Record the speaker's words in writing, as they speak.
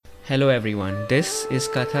Hello everyone, this is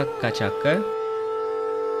Kathak Kachakkar.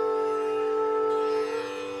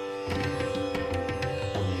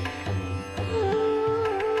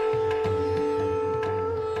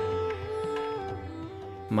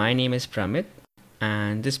 My name is Pramit,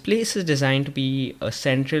 and this place is designed to be a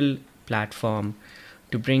central platform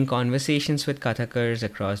to bring conversations with Kathakars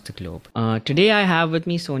across the globe. Today I have with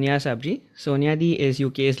me Sonia Sabri. Sonia Di is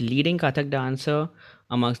UK's leading Kathak dancer,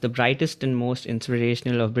 amongst the brightest and most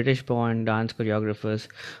inspirational of British-born dance choreographers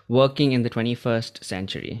working in the 21st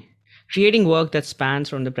century. Creating work that spans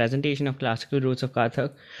from the presentation of classical roots of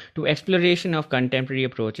Kathak to exploration of contemporary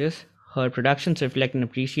approaches, her productions reflect an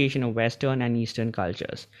appreciation of Western and Eastern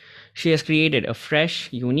cultures. She has created a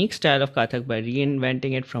fresh, unique style of Kathak by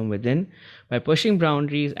reinventing it from within, by pushing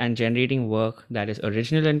boundaries and generating work that is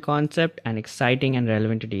original in concept and exciting and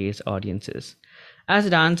relevant to today's audiences. As a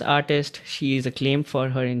dance artist, she is acclaimed for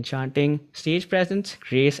her enchanting stage presence,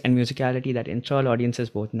 grace, and musicality that enthrall audiences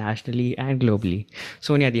both nationally and globally.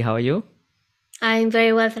 Sonia Di, how are you? I'm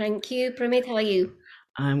very well, thank you. Pramit, how are you?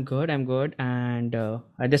 I'm good. And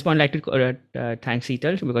at this point, I'd like to thank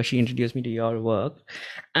Seetal because she introduced me to your work.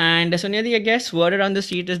 And Sonia, Di, I guess word around the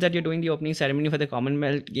street is that you're doing the opening ceremony for the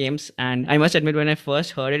Commonwealth Games. And I must admit, when I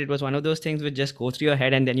first heard it, it was one of those things which just go through your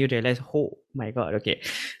head and then you realize, oh my God, okay.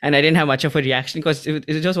 And I didn't have much of a reaction because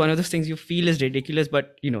it's just one of those things you feel is ridiculous,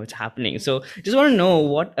 but you know, it's happening. So just want to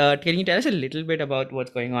know can you tell us a little bit about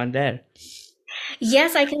what's going on there?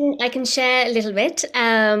 Yes, I can share a little bit.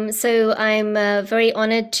 So I'm very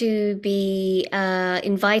honored to be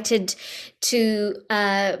invited to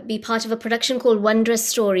be part of a production called Wondrous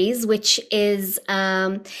Stories, which is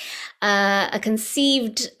a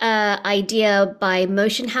conceived idea by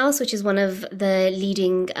Motion House, which is one of the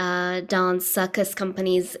leading dance circus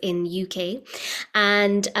companies in UK,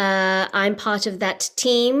 and I'm part of that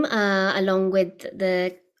team along with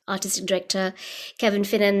the artistic director Kevin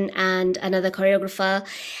Finnan and another choreographer,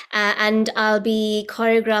 and I'll be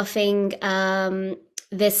choreographing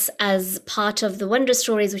this as part of the Wonder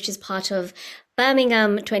Stories, which is part of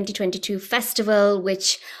Birmingham 2022 festival,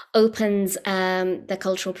 which opens the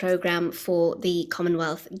cultural program for the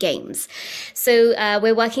Commonwealth Games. So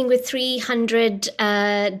we're working with 300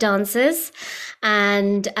 dancers,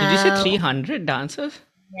 and Did you say 300 dancers?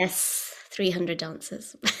 yes, 300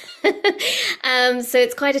 dancers. So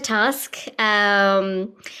it's quite a task.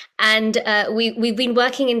 And we've been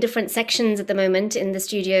working in different sections at the moment in the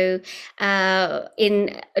studio.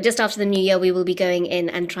 In just after the new year, we will be going in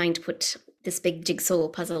and trying to put this big jigsaw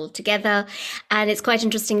puzzle together. And it's quite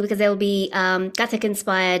interesting because there'll be Kathak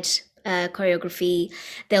inspired choreography,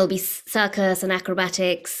 there'll be circus and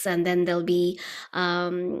acrobatics, and then there'll be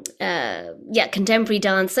contemporary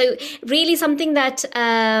dance. So really something that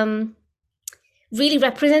really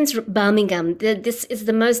represents Birmingham. This is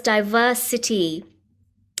the most diverse city,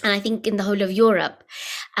 and I think in the whole of Europe,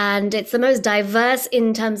 and it's the most diverse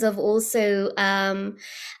in terms of also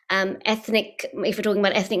ethnic. If we're talking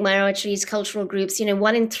about ethnic minorities, cultural groups,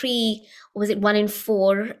 one in three, or was it one in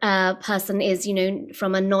four person is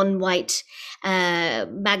from a non-white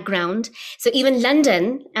background. So even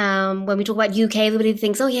London, when we talk about UK, everybody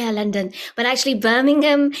thinks, oh yeah, London, but actually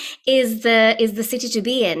Birmingham is the city to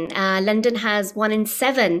be in. London has one in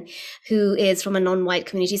seven who is from a non-white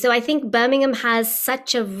community. So I think Birmingham has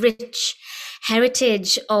such a rich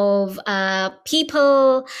heritage of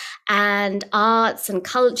people and arts and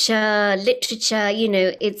culture, literature.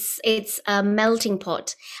 It's a melting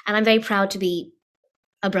pot, and I'm very proud to be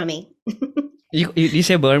a Brummie. You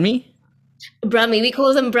say Burmese? Brummie, we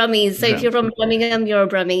call them Brummies. So if you're from Birmingham, you're a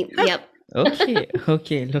Brummie. Yep. Okay,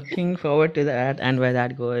 okay. Looking forward to that and where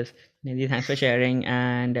that goes. Nidhi, thanks for sharing.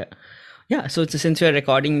 And yeah, so since we're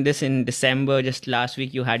recording this in December, just last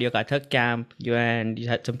week you had your Kathak camp, you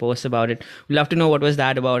had some posts about it. We'd love to know what was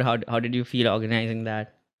that about? How did you feel organizing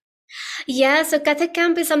that? Yeah, so Kathak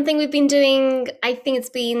Camp is something we've been doing. I think it's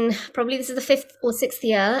been probably this is the fifth or sixth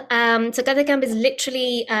year. So Kathak Camp is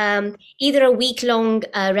literally either a week-long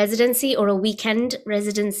residency or a weekend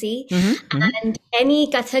residency. Mm-hmm. And any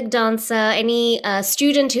Kathak dancer, any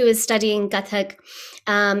student who is studying Kathak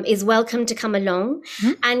is welcome to come along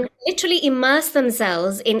Mm-hmm. and literally immerse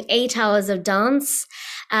themselves in 8 hours of dance,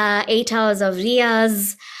 8 hours of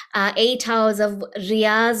riyaz, 8 hours of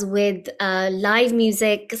riyaz with live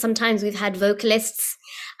music. Sometimes we've had vocalists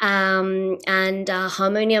and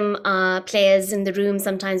harmonium players in the room.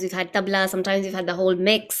 Sometimes we've had tabla. Sometimes we've had the whole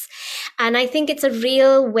mix. And I think it's a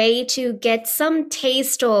real way to get some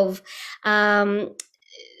taste of that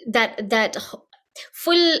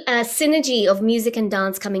full synergy of music and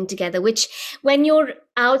dance coming together, which when you're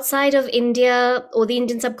outside of India or the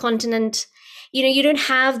Indian subcontinent, you don't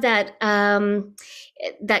have that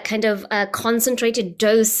kind of concentrated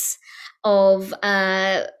dose of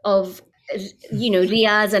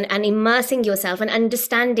riyaz and immersing yourself and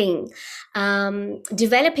understanding,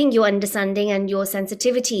 developing your understanding and your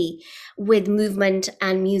sensitivity with movement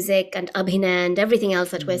and music and abhinay and everything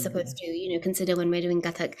else that we're supposed to consider when we're doing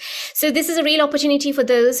Kathak. So this is a real opportunity for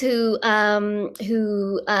those who don't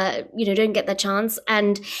get the chance.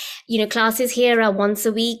 And classes here are once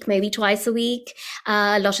a week, maybe twice a week.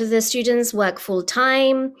 A lot of the students work full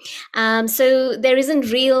time, so there isn't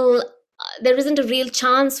a real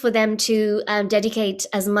chance for them to dedicate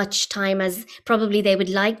as much time as probably they would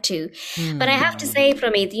like to. But I have to say,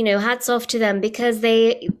 Pramit, hats off to them, because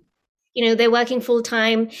they're working full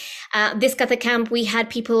time. This Katha camp, we had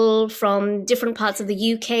people from different parts of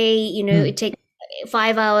the UK. It takes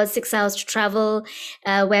 5 hours, 6 hours to travel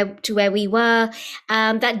where we were.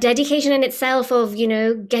 That dedication in itself of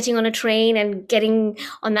getting on a train and getting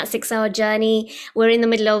on that 6-hour journey. We're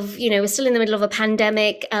still in the middle of a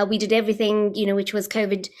pandemic. We did everything which was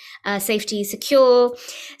COVID safety secure.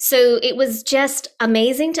 So it was just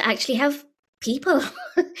amazing to actually have people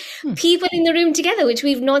in the room together, which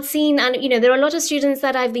we've not seen. And there are a lot of students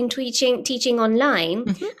that I've been teaching online,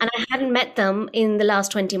 and I hadn't met them in the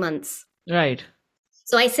last 20 months. Right.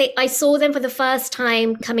 So I saw them for the first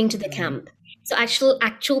time coming to the camp. So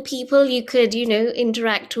actual people you could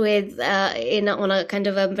interact with on a kind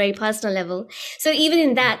of a very personal level. So even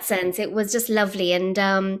in that sense, it was just lovely. And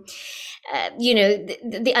the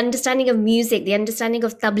understanding of music, the understanding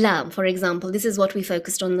of tabla, for example. This is what we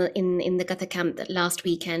focused on in the Katha camp last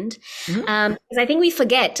weekend. Because I think we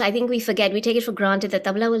forget. We take it for granted that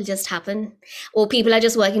tabla will just happen, or people are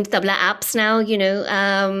just working to tabla apps now.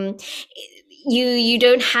 You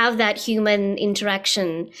don't have that human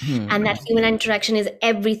interaction, and that human interaction is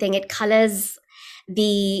everything. It colors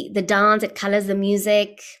the dance, it colors the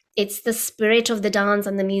music. It's the spirit of the dance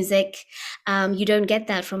and the music. You don't get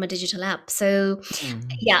that from a digital app. So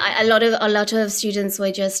yeah, a lot of students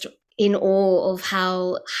were just in awe of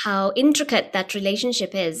how intricate that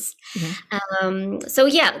relationship is. So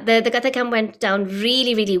yeah, the Katha camp went down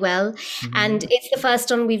really, really well. And it's the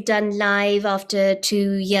first one we've done live after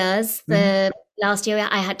 2 years. The last year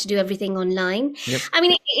I had to do everything online. I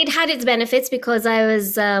mean, it had its benefits, because I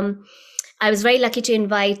was very lucky to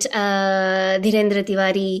invite Dhirendra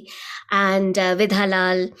Tiwari and Vidha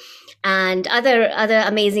Lal and other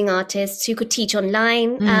amazing artists who could teach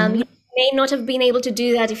online. You may not have been able to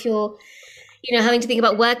do that if you're having to think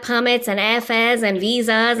about work permits and airfares and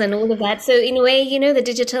visas and all of that. So in a way,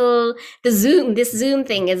 this Zoom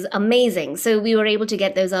thing is amazing. So we were able to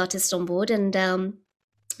get those artists on board and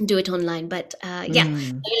do it online. But yeah,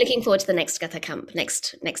 we're looking forward to the next Katha camp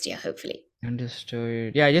next year, hopefully.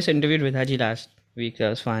 Understood. Yeah, I just interviewed with Haji last week. That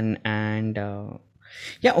was fun. And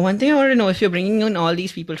yeah, one thing I want to know, if you're bringing in all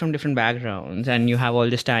these people from different backgrounds and you have all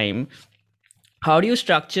this time, how do you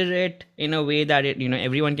structure it in a way that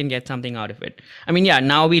everyone can get something out of it? I mean, yeah,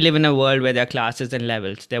 now we live in a world where there are classes and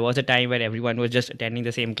levels. There was a time where everyone was just attending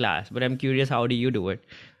the same class, but I'm curious, how do you do it?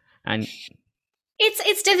 And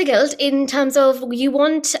it's difficult in terms of, you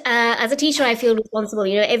want, as a teacher, I feel responsible.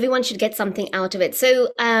 Everyone should get something out of it. So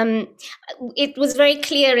it was very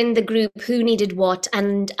clear in the group who needed what,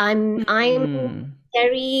 and I'm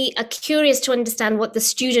very curious to understand what the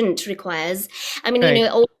student requires. I mean,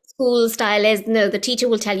 old school style is, no, the teacher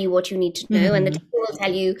will tell you what you need to know, and the teacher will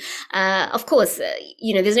tell you, of course,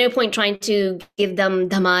 there's no point trying to give them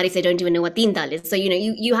dhamar if they don't even know what deen dal is. So,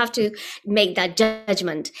 you have to make that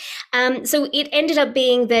judgment. So it ended up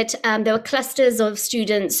being that there were clusters of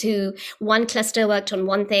students who, one cluster worked on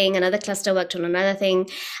one thing, another cluster worked on another thing,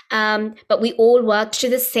 but we all worked to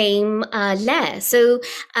the same layer. So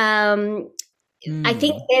I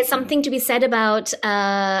think there's something to be said about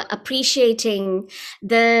appreciating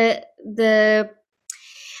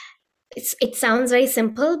it sounds very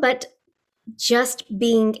simple, but just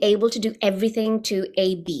being able to do everything to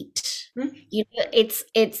a beat. You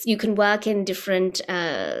can work in different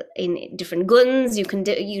guns. You can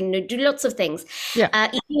do lots of things. Even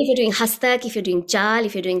if you're doing hastak, if you're doing chal,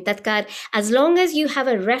 if you're doing tatkar, as long as you have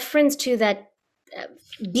a reference to that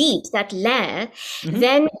beat, that layer,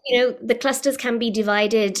 then the clusters can be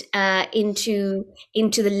divided into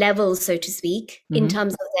the levels, so to speak, in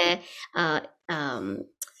terms of their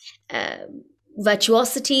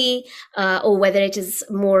virtuosity, or whether it is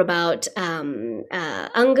more about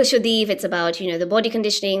anga shuddhi, if it's about the body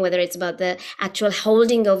conditioning, whether it's about the actual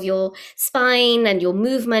holding of your spine and your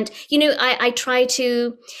movement. I try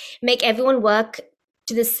to make everyone work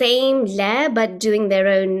to the same layer, but doing their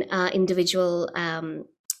own individual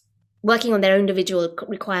working on their individual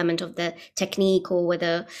requirement of the technique, or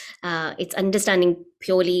whether it's understanding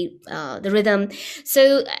purely the rhythm.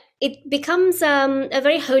 So it becomes a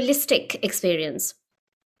very holistic experience,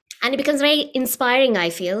 and it becomes very inspiring, I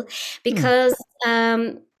feel, because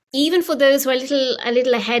even for those who are a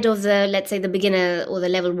little ahead of the, let's say, the beginner or the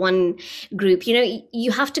level 1 group,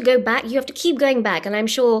 you have to go back, you have to keep going back. And I'm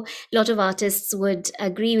sure a lot of artists would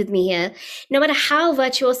agree with me here. No matter how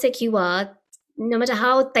virtuosic you are, no matter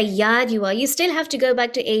how tayyad you are, you still have to go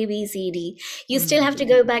back to A, B, C, D. You still have to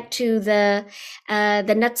go back to the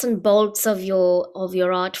nuts and bolts of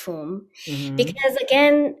your art form, because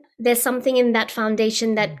again, there's something in that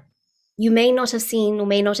foundation that you may not have seen or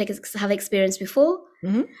may not have experienced before,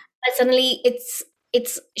 but suddenly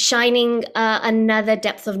it's shining another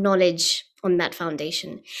depth of knowledge on that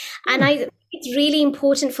foundation. And it's really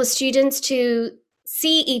important for students to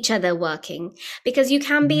see each other working, because you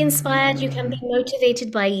can be inspired, you can be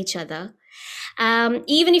motivated by each other.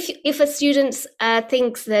 Even if a student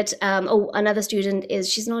thinks that another student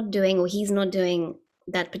she's not doing, or he's not doing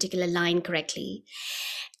that particular line correctly,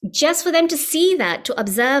 just for them to see that, to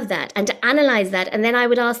observe that, and to analyze that. And then I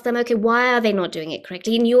would ask them, okay, why are they not doing it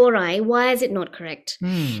correctly? In your eye, why is it not correct?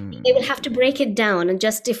 They will have to break it down and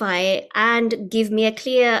justify and give me a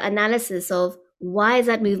clear analysis of why is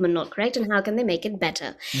that movement not correct and how can they make it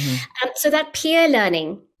better. So that peer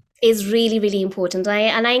learning is really, really important.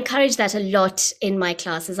 I encourage that a lot in my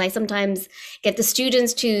classes. I sometimes get the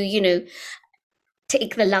students to,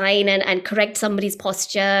 take the line and correct somebody's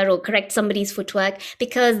posture or correct somebody's footwork,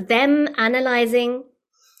 because them analyzing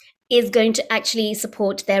is going to actually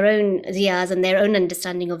support their own riyaz and their own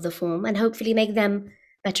understanding of the form, and hopefully make them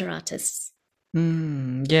better artists.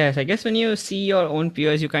 Yes, I guess when you see your own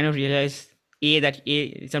peers, you kind of realize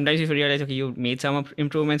sometimes you realize, okay, you made some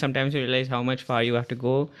improvement. Sometimes you realize how much far you have to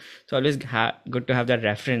go. So always good to have that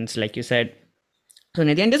reference, like you said. So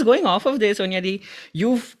Nidhi, and just going off of this, Sonyadi,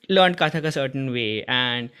 you've learned Kathak a certain way,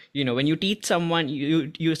 and when you teach someone,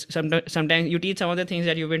 you sometimes you teach some of the things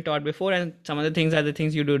that you've been taught before, and some of the things are the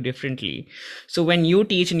things you do differently. So when you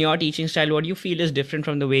teach in your teaching style, what do you feel is different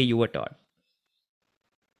from the way you were taught?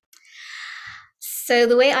 So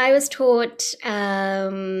the way I was taught,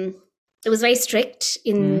 it was very strict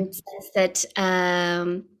in the sense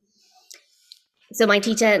that. So my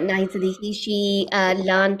teacher, Nahi Siddiqui, she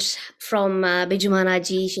learned from Biju Maharaj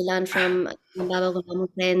ji. She learned from Baba Ghulam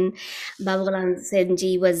Hussain. Baba Ghulam Hussain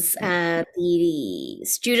ji was the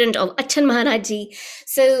student of Achan Maharaj ji.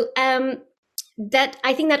 So that,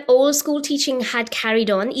 I think that old school teaching had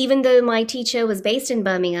carried on, even though my teacher was based in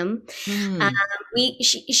Birmingham.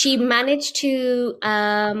 She managed to,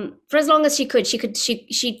 for as long as she could,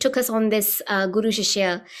 she took us on this Guru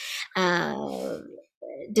Shishya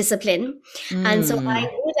discipline. And so I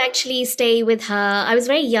would actually stay with her. I was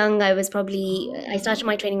very young. I started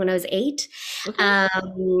my training when I was 8.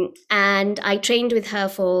 And I trained with her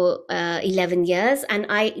for 11 years. And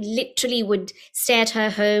I literally would stay at her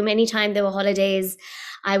home anytime there were holidays.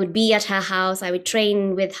 I would be at her house. I would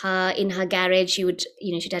train with her in her garage.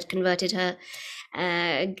 She'd had converted her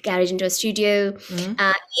garage into a studio.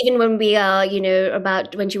 Even when we are,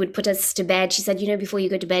 when she would put us to bed, she said, before you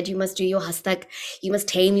go to bed, you must do your hastak, you must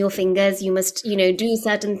tame your fingers, you must, do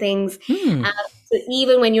certain things. So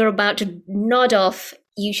even when you're about to nod off,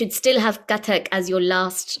 you should still have Kathak as your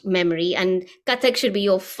last memory, and Kathak should be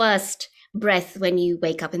your first breath when you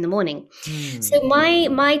wake up in the morning. So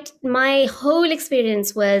my whole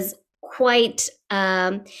experience was quite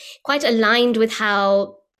aligned with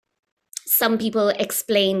how some people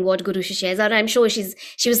explain what Guru Shishya is, and I'm sure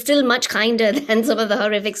she was still much kinder than some of the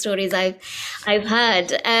horrific stories I've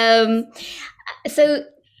heard. So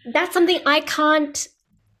that's something I can't,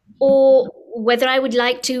 or whether I would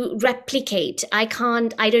like to replicate. I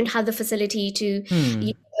don't have the facility to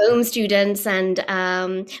home students, and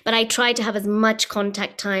but I try to have as much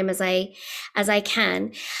contact time as I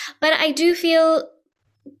can. But I do feel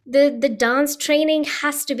the dance training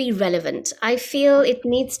has to be relevant. I feel it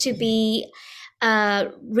needs to be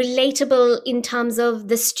relatable in terms of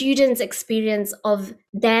the students' experience of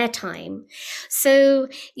their time. So,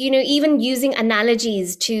 even using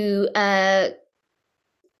analogies to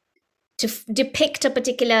depict a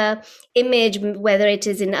particular image, whether it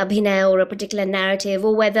is in abhinay or a particular narrative,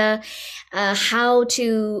 or whether how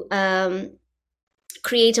to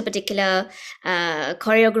create a particular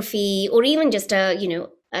choreography, or even just a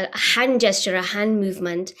hand gesture, a hand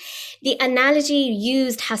movement, the analogy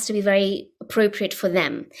used has to be very appropriate for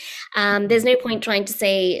them. There's no point trying to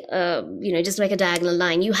say, just like a diagonal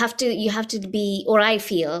line. You have to be, or I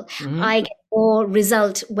feel, I get more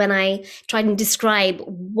result when I try and describe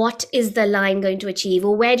what is the line going to achieve,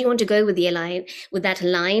 or where do you want to go with the line, with that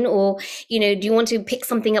line, or do you want to pick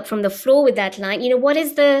something up from the floor with that line? What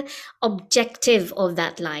is the objective of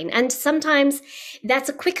that line? And sometimes that's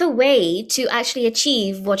a quicker way to actually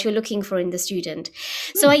achieve what you're looking for in the student.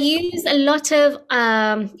 So I use a lot of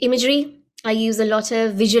imagery. I use a lot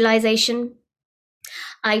of visualization.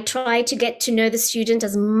 I try to get to know the student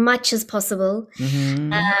as much as possible.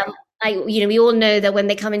 We all know that when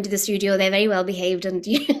they come into the studio, they're very well behaved, and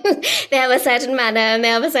they have a certain manner, and they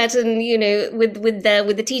have a certain, with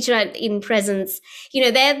the teacher in presence,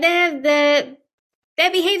 their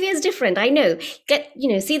behavior is different. I know.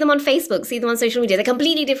 See them on Facebook, see them on social media. They're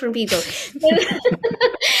completely different people.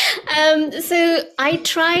 So I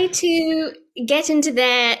try to get into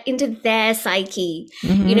their psyche.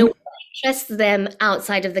 What interests them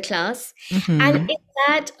outside of the class, and is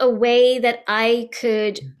that a way that I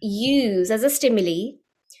could use as a stimuli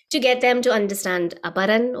to get them to understand a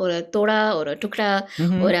baran or a tora or a tukra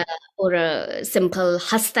or a simple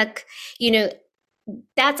hastak?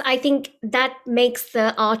 I think that makes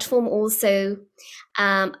the art form also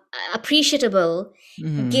appreciable,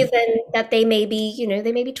 given that they may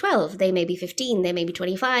be 12, they may be 15, they may be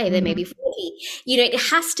 25, they may be 40. It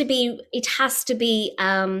has to be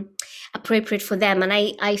appropriate for them, and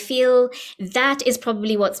I feel that is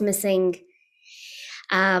probably what's missing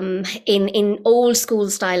in old school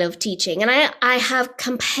style of teaching, and I have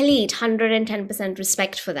complete 110%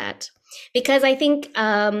 respect for that, because I think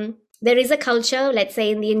there is a culture, let's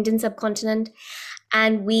say in the Indian subcontinent,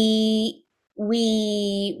 and we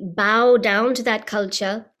bow down to that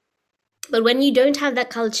culture. But when you don't have that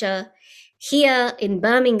culture here in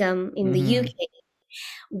Birmingham, in the UK,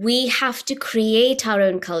 we have to create our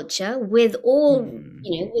own culture with all,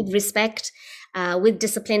 with respect, with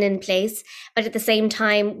discipline in place. But at the same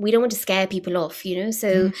time, we don't want to scare people off,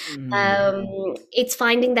 So it's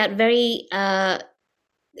finding that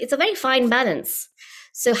it's a very fine balance.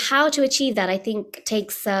 So how to achieve that, I think,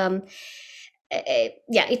 takes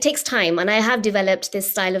it takes time, and I have developed this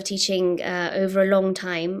style of teaching over a long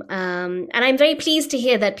time, and I'm very pleased to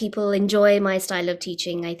hear that people enjoy my style of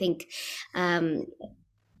teaching. I think they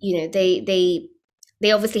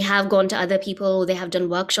obviously have gone to other people, they have done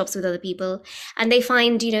workshops with other people, and they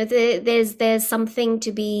find there's something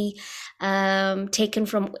to be taken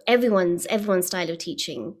from everyone's style of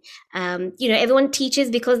teaching. Everyone teaches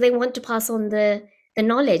because they want to pass on the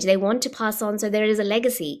knowledge they want to pass on, so there is a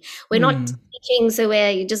legacy. We're not teaching so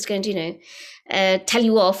we're just going to tell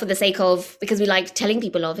you off for the sake of, because we like telling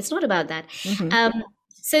people off. It's not about that.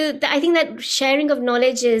 I think that sharing of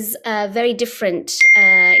knowledge is very different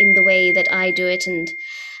in the way that I do it, and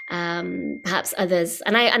perhaps others.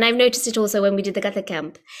 And I've noticed it also when we did the Gatha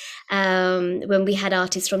camp, when we had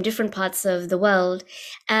artists from different parts of the world,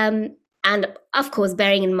 and of course,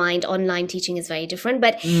 bearing in mind online teaching is very different,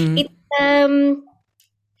 but it's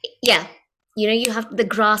you have the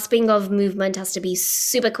grasping of movement has to be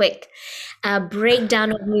super quick.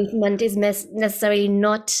 Breakdown of movement is necessarily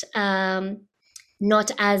not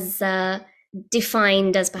as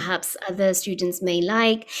defined as perhaps other students may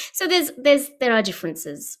like. So there are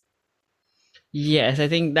differences. Yes, I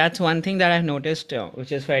think that's one thing that I've noticed,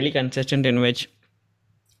 which is fairly consistent, in which,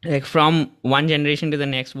 like, from one generation to the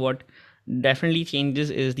next, what definitely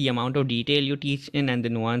changes is the amount of detail you teach in, and the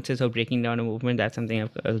nuances of breaking down a movement. That's something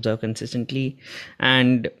I've observed consistently.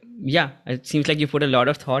 And yeah, it seems like you put a lot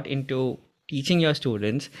of thought into teaching your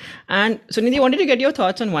students. And so, Nidhi, I wanted to get your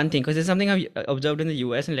thoughts on one thing, because it's something I've observed in the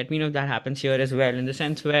US, and let me know if that happens here as well, in the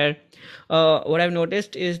sense where what I've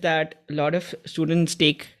noticed is that a lot of students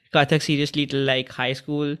take Kathak seriously till like high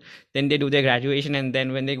school, then they do their graduation, and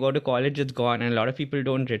then when they go to college, it's gone, and a lot of people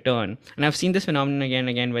don't return. And I've seen this phenomenon again and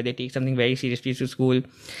again, where they take something very seriously to school,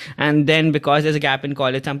 and then because there's a gap in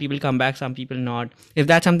college, some people come back, some people not. If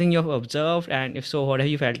that's something you've observed, and if so, what have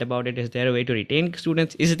you felt about it? Is there a way to retain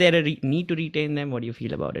students? Is there a need to retain them? What do you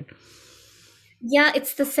feel about it? Yeah,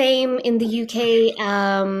 it's the same in the UK.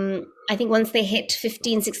 I think once they hit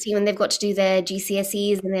 15, 16, when they've got to do their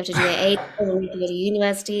GCSEs, and they have to do their A, and they have to go to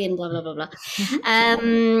university, and blah, blah, blah, blah.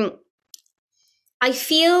 I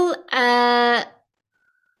feel there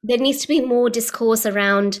needs to be more discourse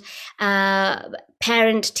around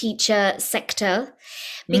parent-teacher sector,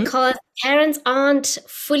 because parents aren't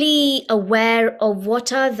fully aware of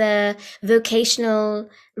what are the vocational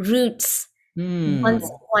routes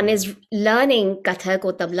once one is learning Kathak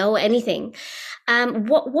or tabla or anything.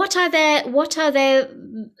 What are their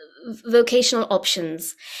vocational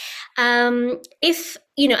options? If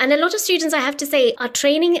and a lot of students, I have to say, are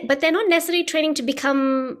training, but they're not necessarily training to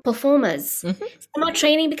become performers. Some are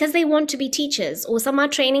training because they want to be teachers, or some are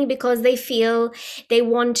training because they feel they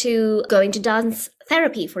want to go into dance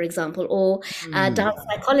therapy, for example, or dance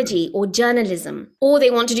psychology, or journalism, or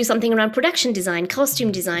they want to do something around production design,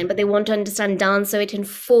 costume design, but they want to understand dance so it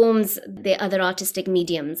informs their other artistic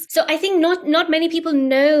mediums. So I think not many people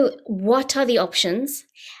know what are the options,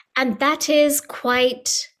 and that is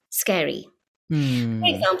quite scary. For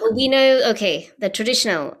example, we know, okay, the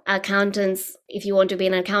traditional accountants, if you want to be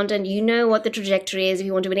an accountant, you know what the trajectory is. If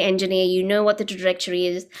you want to be an engineer, you know what the trajectory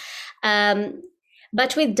is.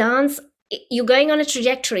 But with dance, you're going on a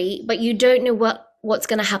trajectory, but you don't know what's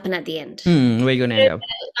going to happen at the end. Where are you going to end up?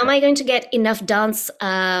 Am I going to get enough dance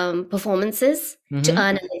performances to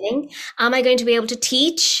earn a living? Am I going to be able to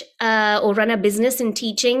teach or run a business in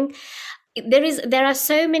teaching? There are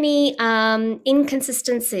so many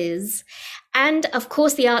inconsistencies. And of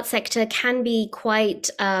course, the art sector can be quite,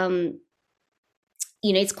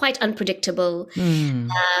 it's quite unpredictable.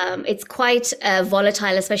 It's quite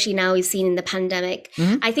volatile, especially now we've seen in the pandemic.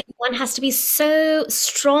 I think one has to be so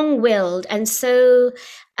strong-willed and so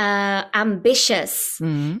ambitious,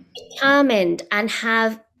 determined, and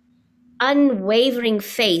have unwavering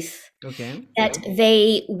faith that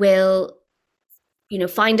they will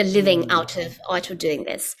find a living out of doing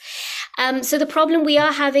this. So the problem we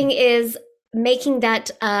are having is making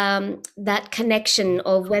that connection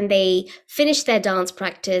of when they finish their dance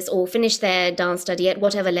practice or finish their dance study at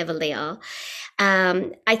whatever level they are.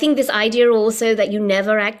 I think this idea also that you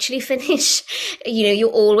never actually finish, you're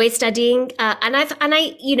always studying, and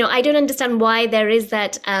I don't understand why there is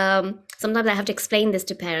that. Sometimes I have to explain this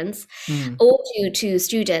to parents or to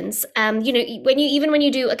students. When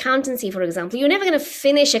you do accountancy, for example, you're never going to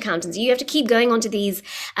finish accountancy. You have to keep going on to these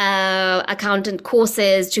accountant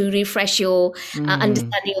courses to refresh your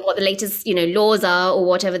understanding of what the latest laws are, or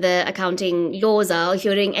whatever the accounting laws are. If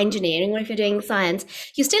you're doing engineering or if you're doing science,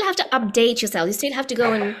 you still have to update yourself. You still have to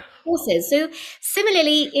go on courses. So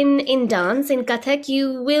similarly, in dance, in Kathak,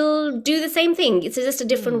 you will do the same thing. It's just a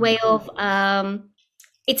different way of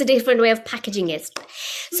packaging it.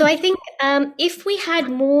 So I think if we had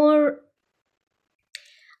more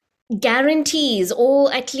guarantees,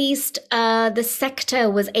 or at least the sector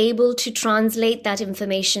was able to translate that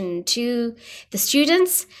information to the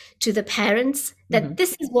students, to the parents, that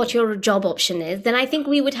this is what your job option is, then I think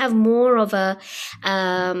we would have more of a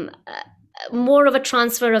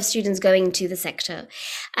transfer of students going to the sector.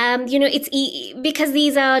 It's because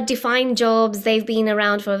these are defined jobs. They've been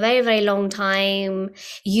around for a very, very long time.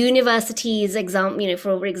 Universities,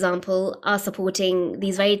 for example, are supporting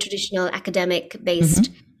these very traditional academic-based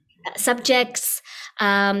subjects.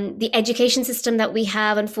 The education system that we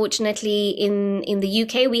have, unfortunately, in the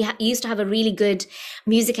UK, we used to have a really good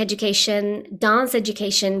music education, dance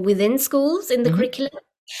education within schools in the curriculum.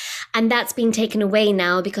 And that's been taken away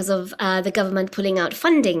now because of the government pulling out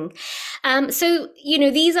funding. So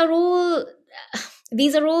these are all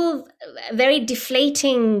very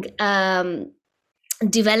deflating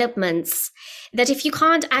developments. That if you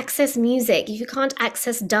can't access music, if you can't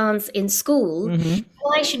access dance in school,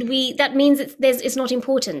 why should we? That means it's not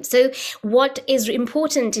important. So what is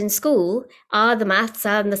important in school are the maths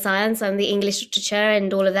and the science and the English literature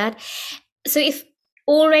and all of that. So if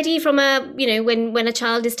already from when a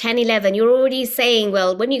child is 10, 11, you're already saying,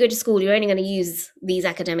 well, when you go to school, you're only going to use these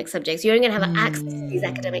academic subjects. You're only going to have access to these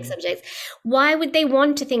academic subjects. Why would they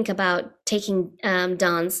want to think about taking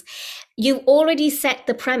dance? You've already set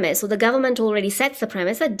the premise, or the government already sets the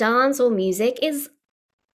premise, that dance or music is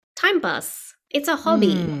time pass. It's a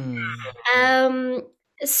hobby.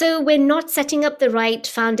 So we're not setting up the right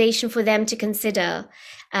foundation for them to consider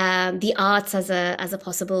the arts as a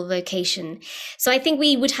possible vocation. So I think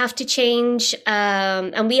we would have to change,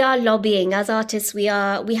 and we are lobbying as artists. We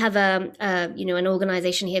have an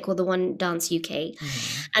organization here called the One Dance UK,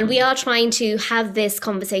 and we are trying to have this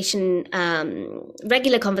conversation,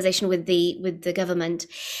 regular conversation with the government,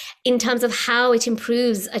 in terms of how it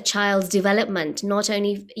improves a child's development, not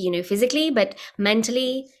only physically, but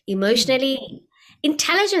mentally, emotionally.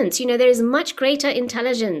 Intelligence, there is much greater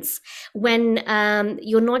intelligence when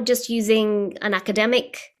you're not just using an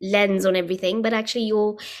academic lens on everything, but actually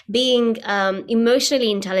you're being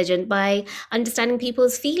emotionally intelligent by understanding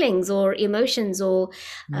people's feelings or emotions or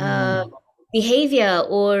behavior,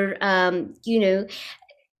 or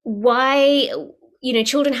why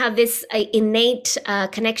children have this innate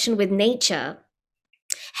connection with nature.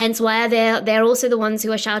 Hence why they're also the ones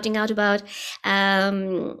who are shouting out about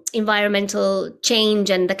environmental change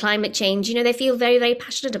and the climate change. They feel very, very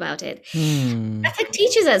passionate about it. Hmm. Kathak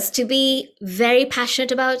teaches us to be very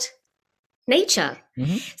passionate about nature.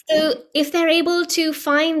 So if they're able to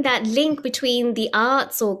find that link between the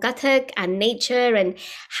arts or Kathak and nature and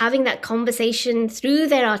having that conversation through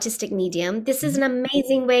their artistic medium, this is an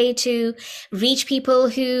amazing way to reach people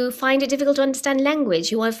who find it difficult to understand language,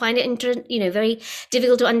 who find it very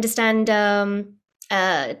difficult to understand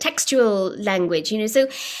textual language. So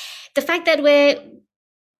the fact that we're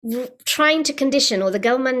trying to condition, or the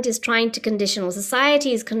government is trying to condition, or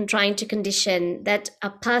society is trying to condition that a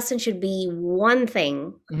person should be one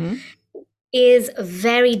thing, is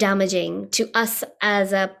very damaging to us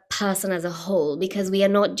as a person as a whole, because we are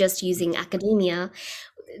not just using academia.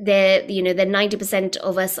 The 90%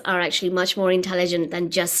 of us are actually much more intelligent than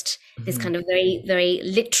just this kind of very, very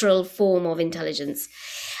literal form of intelligence.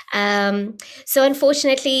 So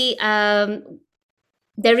unfortunately,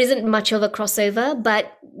 there isn't much of a crossover,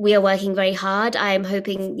 but we are working very hard. I am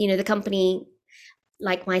hoping, the company,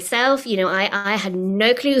 like myself, I had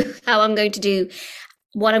no clue how I'm going to do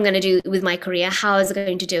what I'm going to do with my career, how I was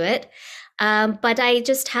going to do it. But I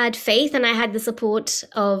just had faith, and I had the support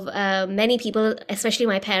of many people, especially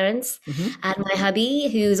my parents and my hubby,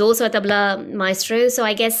 who's also a tabla maestro. So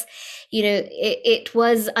I guess, it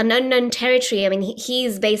was an unknown territory. I mean, he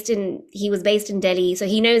was based in Delhi, so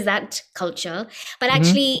he knows that culture. But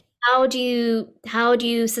actually, how do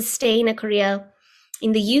you sustain a career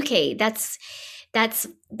in the UK? That's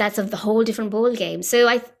a whole different ball game. So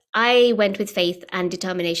I went with faith and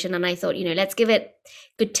determination, and I thought, let's give it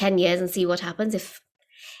good 10 years and see what happens. If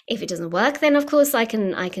it doesn't work, then of course I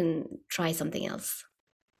can try something else.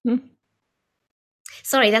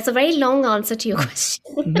 Sorry, that's a very long answer to your question.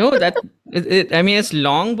 No, I mean, it's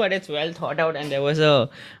long, but it's well thought out. And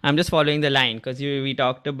I'm just following the line because we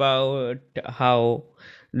talked about how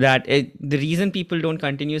the reason people don't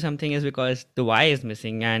continue something is because the why is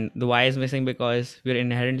missing, and the why is missing because we're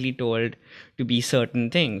inherently told to be certain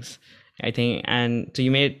things. I think, and so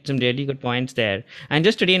you made some really good points there. And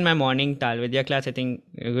just today in my morning Talvidya class, I think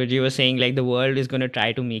you were saying like the world is going to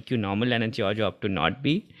try to make you normal, and it's your job to not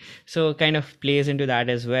be. So kind of plays into that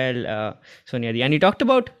as well, Sonia. And you talked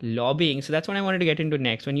about lobbying, so that's what I wanted to get into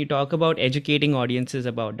next. When you talk about educating audiences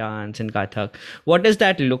about dance and Kathak, what does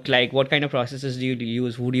that look like? What kind of processes do you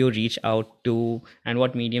use? Who do you reach out to, and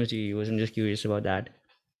what mediums do you use? I'm just curious about that.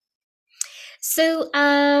 So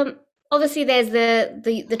obviously there's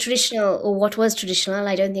the traditional, or what was traditional,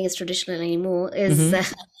 I don't think it's traditional anymore, is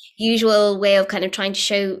usual way of kind of trying to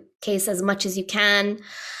showcase as much as you can.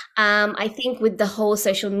 I think with the whole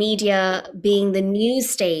social media being the new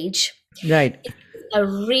stage, Right. a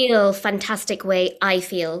real fantastic way, I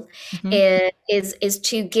feel, is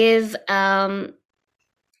to give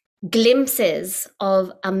glimpses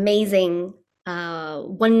of amazing,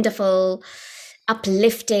 wonderful,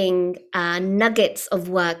 uplifting nuggets of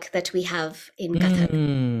work that we have in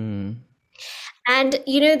Kathak. And,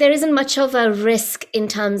 there isn't much of a risk in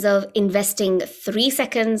terms of investing 3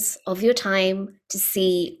 seconds of your time to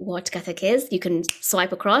see what Kathak is. You can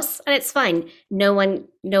swipe across and it's fine. No one,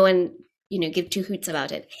 give two hoots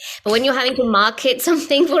about it. But when you're having to market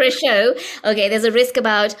something for a show, okay, there's a risk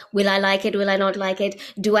about, will I like it? Will I not like it?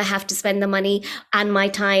 Do I have to spend the money and my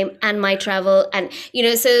time and my travel? And,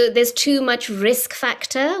 so there's too much risk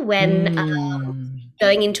factor when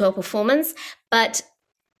going into a performance. But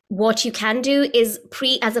what you can do is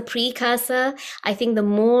as a precursor, I think the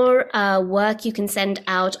more work you can send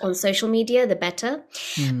out on social media, the better.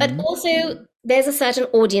 But also there's a certain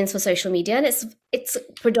audience for social media, and it's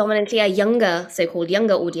predominantly a so-called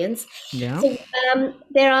younger audience. Yeah. So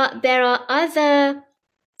there are other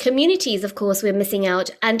communities, of course, we're missing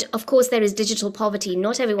out. And of course, there is digital poverty.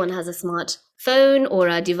 Not everyone has a smartphone or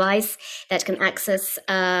a device that can access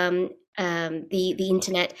the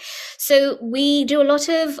internet. So we do a lot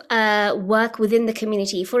of work within the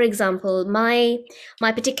community. For example, my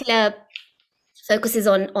particular focus is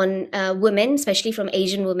on women, especially from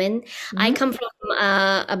Asian women. I come from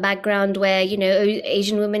a background where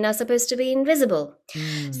Asian women are supposed to be invisible,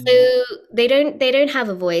 so they don't have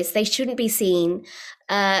a voice. They shouldn't be seen.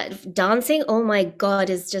 Dancing, oh my God,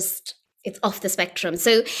 it's off the spectrum.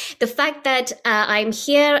 So the fact that I'm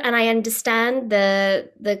here and I understand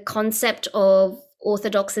the concept of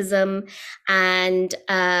orthodoxism and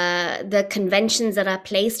the conventions that are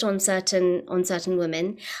placed on certain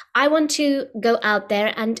women, I want to go out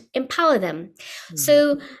there and empower them.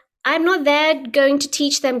 So I'm not there going to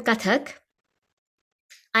teach them Kathak.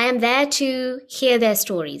 I am there to hear their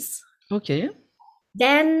stories. Okay.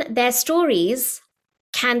 Then their stories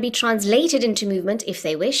can be translated into movement if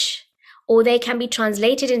they wish, or they can be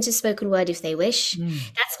translated into spoken word if they wish.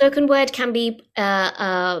 That spoken word can be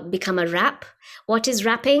become a rap. What is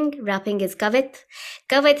rapping? Rapping is kavit.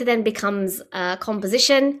 Kavit then becomes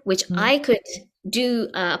composition, which I could do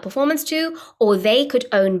a performance to, or they could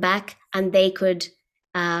own back and they could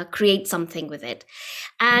create something with it.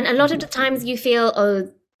 And a lot of the times you feel,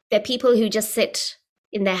 oh, they're people who just sit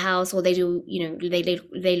in their house, or they do,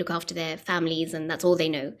 they look after their families and that's all they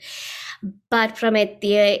know. But from it,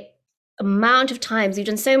 the amount of times we've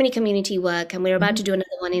done so many community work, and we're about to do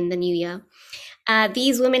another one in the new year.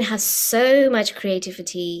 These women have so much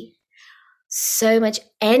creativity, so much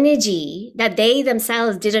energy that they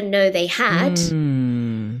themselves didn't know they had.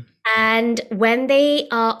 And when they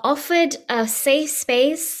are offered a safe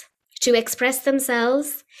space to express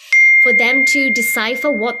themselves, for them to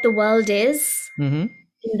decipher what the world is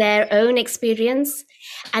in their own experience,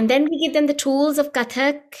 and then we give them the tools of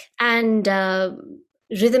Kathak and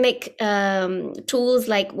rhythmic tools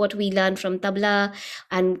like what we learned from tabla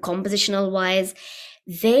and compositional wise,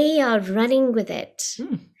 they are running with it.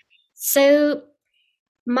 So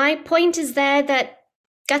my point is there that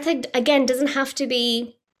Kathak, again, doesn't have to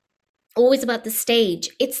be always about the stage.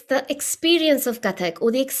 It's the experience of Kathak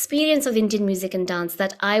or the experience of Indian music and dance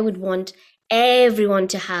that I would want everyone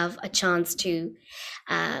to have a chance to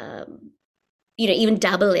even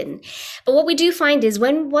dabble in. But what we do find is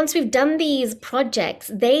once we've done these projects,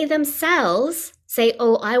 they themselves say,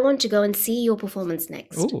 oh, I want to go and see your performance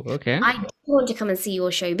next. Oh, okay. I do want to come and see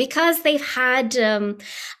your show, because they've had a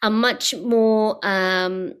much more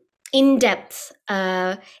in-depth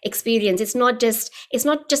experience. It's not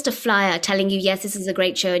just a flyer telling you, yes, this is a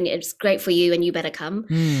great show and it's great for you and you better come.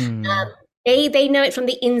 They know it from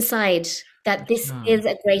the inside that this is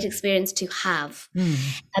a great experience to have,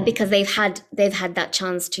 because they've had that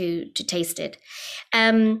chance to taste it.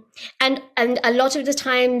 And a lot of the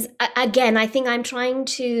times, again, I think I'm trying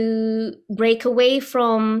to break away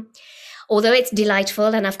from, although it's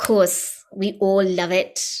delightful, and of course we all love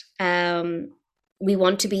it. We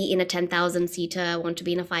want to be in a 10,000 seater, want to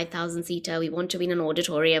be in a 5,000 seater, we want to be in an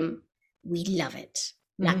auditorium. We love it.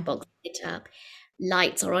 Black box theater,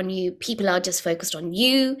 lights are on you, people are just focused on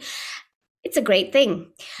you. It's a great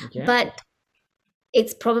thing, but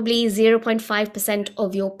it's probably 0.5%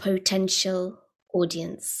 of your potential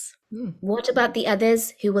audience. What about the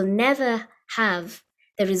others who will never have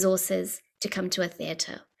the resources to come to a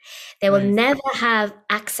theatre? They will never have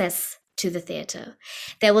access to the theatre.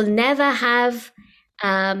 They will never have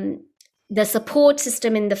the support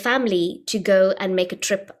system in the family to go and make a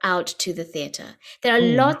trip out to the theatre. There are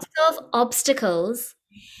lots of obstacles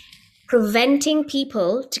preventing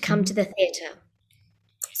people to come to the theatre.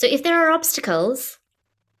 So if there are obstacles,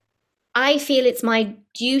 I feel it's my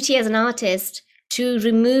duty as an artist to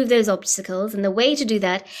remove those obstacles. And the way to do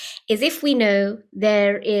that is, if we know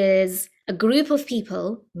there is a group of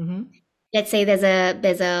people, let's say there's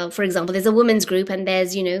a, for example, there's a women's group and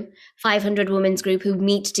there's, 500 women's group who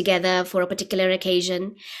meet together for a particular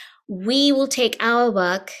occasion, we will take our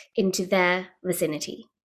work into their vicinity.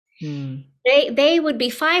 They would be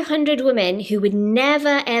 500 women who would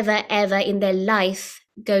never, ever, ever in their life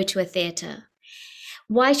go to a theatre.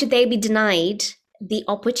 Why should they be denied the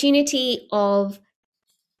opportunity of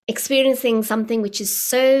experiencing something which is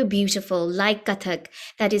so beautiful, like Kathak,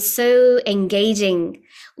 that is so engaging,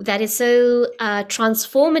 that is so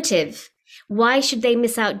transformative? Why should they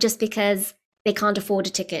miss out just because they can't afford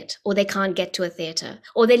a ticket, or they can't get to a theatre,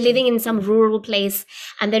 or they're living in some rural place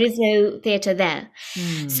and there is no theatre there?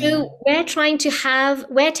 So we're taking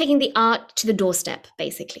the art to the doorstep,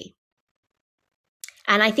 basically.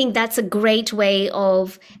 And I think that's a great way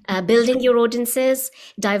of building your audiences,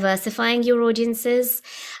 diversifying your audiences.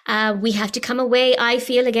 We have to come away, I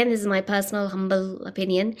feel, again, this is my personal humble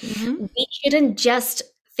opinion, we shouldn't just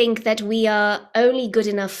think that we are only good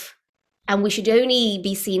enough and we should only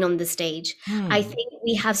be seen on the stage. I think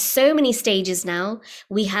we have so many stages now.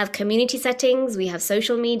 We have community settings, we have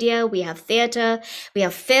social media, we have theatre, we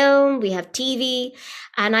have film, we have TV.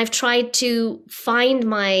 And I've tried to find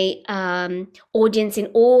my audience in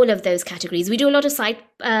all of those categories. We do a lot of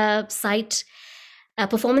site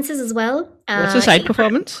performances as well. What's a site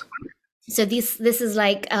performance? So this is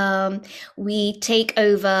like we take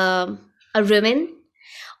over a ruin,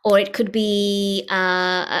 or it could be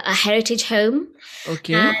a heritage home.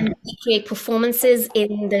 Okay. And we create performances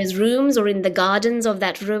in those rooms or in the gardens of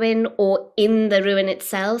that ruin or in the ruin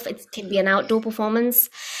itself. It can be an outdoor performance.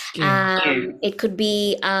 It could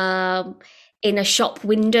be in a shop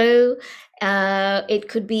window. It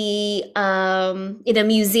could be in a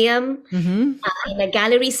museum, Mm-hmm. in a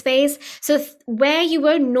gallery space. So where you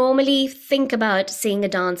won't normally think about seeing a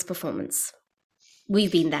dance performance,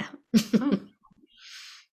 we've been there. Huh.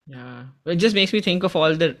 Yeah, it just makes me think of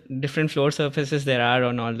all the different floor surfaces there are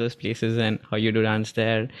on all those places and how you do dance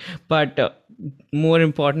there. But more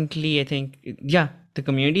importantly, I think, yeah, the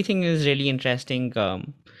community thing is really interesting.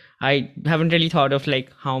 I haven't really thought of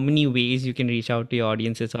like how many ways you can reach out to your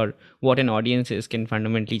audiences or what an audience is can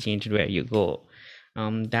fundamentally change where you go.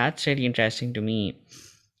 That's really interesting to me.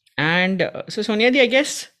 And so, Sonia, I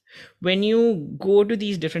guess when you go to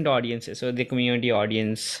these different audiences, so the community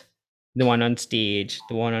audience, the one on stage,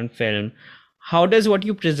 the one on film, how does what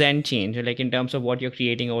you present change? Like in terms of what you're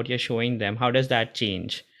creating or what you're showing them, how does that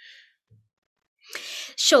change?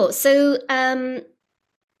 Sure. So,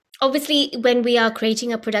 obviously, when we are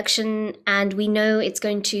creating a production and we know it's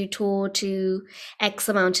going to tour to X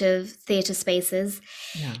amount of theatre spaces,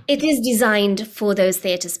 Yeah. it is designed for those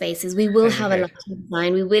theatre spaces. We will Right, right, have a right. lighting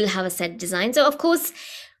design, we will have a set design. So, of course,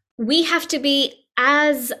 we have to be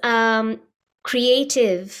as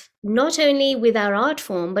creative, not only with our art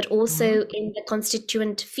form, but Uh-huh. also in the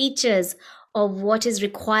constituent features of what is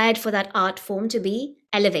required for that art form to be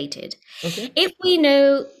elevated. Okay. If we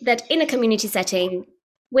know that in a community setting,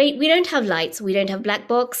 we don't have lights, we don't have black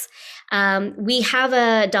box, we have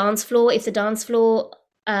a dance floor. If the dance floor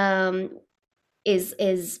um, is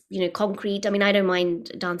concrete, I mean, I don't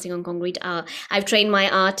mind dancing on concrete. I've trained my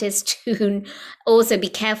artists to also be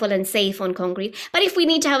careful and safe on concrete. But if we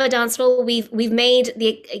need to have a dance floor, we've made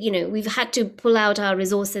the we've had to pull out our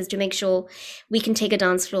resources to make sure we can take a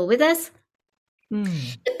dance floor with us. Hmm.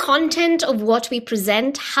 The content of what we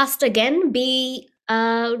present has to again be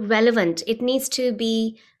relevant. It needs to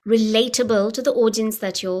be relatable to the audience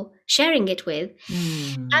that you're sharing it with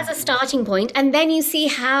Hmm. as a starting point, and then you see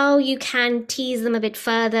how you can tease them a bit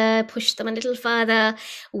further, push them a little further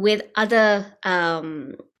with other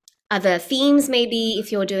themes, maybe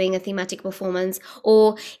if you're doing a thematic performance,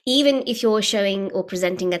 or even if you're showing or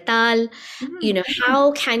presenting a tal, Mhm.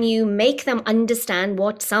 how can you make them understand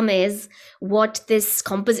what sum is, what is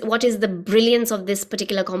the brilliance of this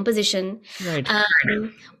particular composition, Right.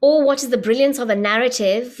 or what is the brilliance of a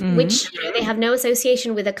narrative Hmm. which they have no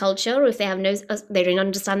association with the culture, or if they have no they don't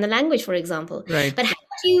understand the language, for example. Right. But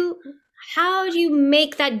how do you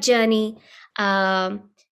make that journey um,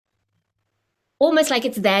 almost like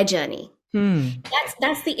it's their journey? Hmm.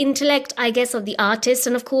 That's the intellect, I guess, of the artist.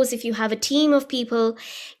 And of course, if you have a team of people,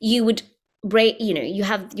 you would you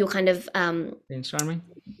have your kind of Brainstorming.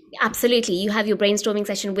 absolutely, you have your brainstorming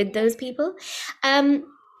session with those people. um,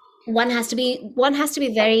 one has to be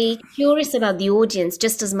very curious about the audience,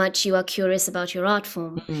 just as much you are curious about your art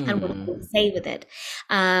form and what you Hmm. say with it.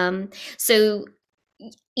 So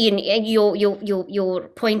your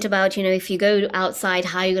point about, if you go outside,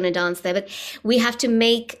 how you're going to dance there, but we have to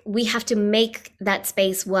make that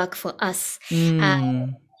space work for us. uh, Hmm.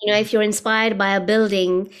 if you're inspired by a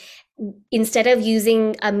building, instead of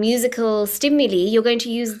using a musical stimuli, you're going to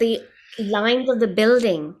use the lines of the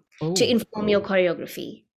building to Oh. inform your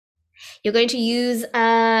choreography. You're going to use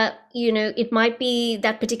it might be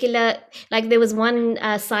that particular, like there was one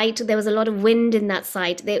site, there was a lot of wind in that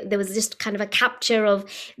site. There was just kind of a capture of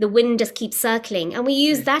the wind just keeps circling, and we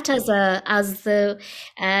use Right. that as the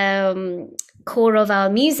um, core of our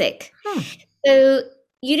music. Huh. So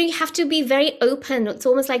you don't have to be very open. It's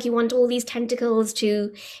almost like you want all these tentacles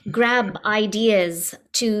to grab ideas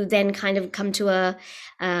to then kind of come to a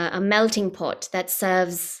melting pot that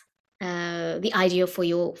serves the idea for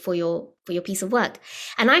your piece of work.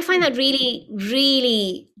 And I find that really,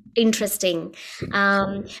 really interesting.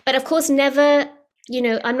 But of course, never.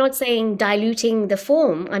 I'm not saying diluting the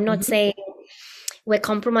form. I'm not Mhm. saying we're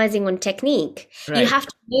compromising on technique. You Right. have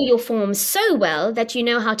to know your form so well that you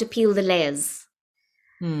know how to peel the layers.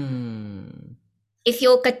 Hmm. If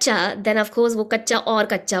you're kacha, then of course वो कच्चा और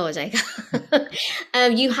कच्चा हो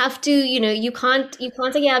जाएगा. You have to, you can't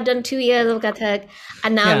say, yeah, I've done 2 years of Kathak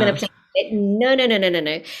and now I'm going Yeah. to play it. No, no, no, no, no,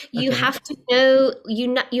 no. You Okay. have to know,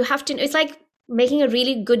 you have to, it's like making a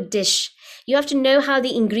really good dish. You have to know how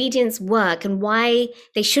the ingredients work and why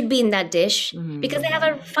they should be in that dish, because they have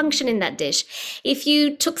Hmm. a function in that dish. If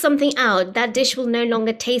you took something out, that dish will no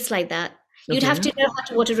longer taste like that. You'd have Okay. to know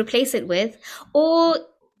what to replace it with, or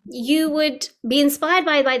you would be inspired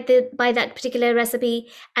by that particular recipe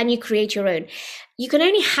and you create your own. You can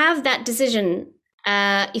only have that decision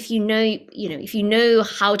if you know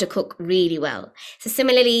how to cook really well. So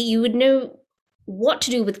similarly, you would know what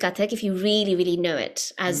to do with kathak if you really, really know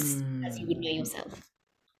it, as you would know Hmm. yourself.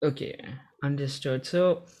 Okay. Understood.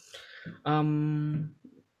 So, um,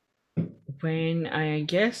 When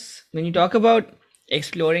you talk about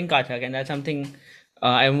exploring Kathak, and that's something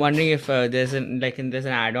I'm wondering if there's an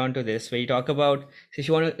add-on to this where you talk about, so if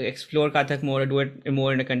you want to explore Kathak more or do it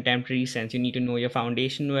more in a contemporary sense, you need to know your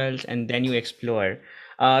foundation well, and then you explore.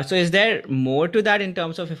 So is there more to that in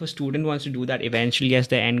terms of if a student wants to do that eventually as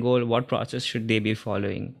their end goal, what process should they be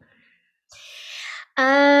following?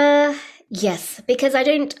 Yes, because I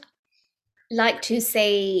don't like to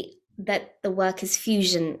say that the work is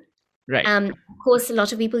fusion. Right. Of course, a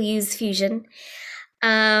lot of people use fusion.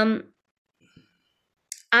 Um,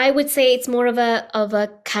 I would say it's more of a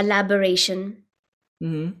collaboration.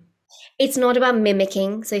 Mm-hmm. It's not about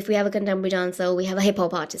mimicking. So if we have a contemporary dancer, we have a hip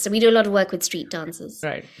hop artist. So we do a lot of work with street dancers.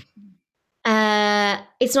 Right.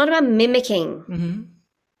 It's not about mimicking. Mm-hmm.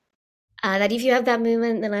 That if you have that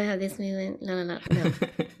movement, then I have this movement. No.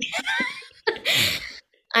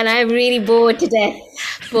 And I'm really bored to death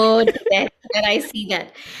when I see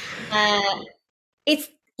that. It's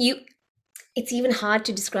you. It's even hard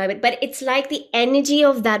to describe it, but it's like the energy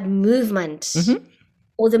of that movement. Mm-hmm.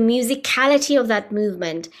 Or the musicality of that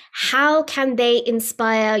movement. How can they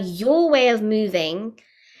inspire your way of moving,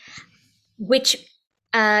 which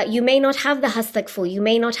you may not have the hastak for, you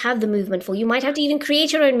may not have the movement for, you might have to even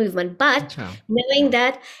create your own movement. But knowing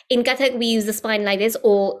that in Kathak we use the spine like this,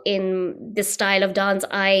 or in this style of dance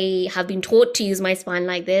I have been taught to use my spine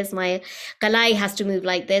like this, my kalai has to move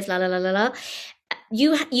like this, la la la la la.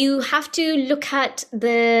 You have to look at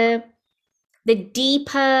the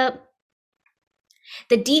deeper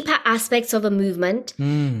aspects of a movement.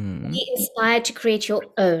 Be inspired to create your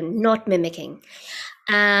own, not mimicking.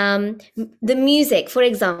 The music, for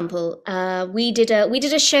example, we did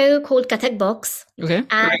a show called Kathak Box. Okay.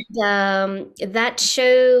 And that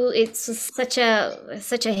show, it's such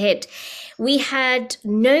a hit. We had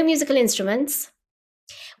no musical instruments.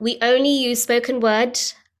 We only used spoken word,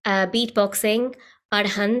 beatboxing,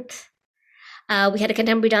 parhant. We had a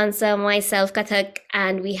contemporary dancer, myself, Kathak,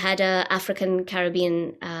 and we had a African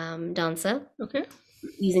Caribbean dancer. Okay.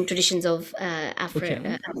 Using traditions of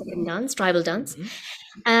African dance, tribal dance.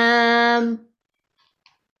 Mm-hmm.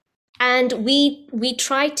 And we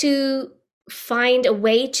try to find a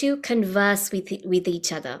way to converse with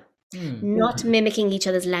each other, not mimicking each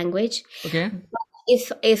other's language. Okay.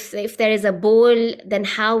 If there is a ball, then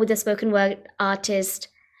how would the spoken word artist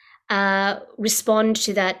respond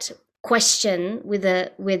to that question with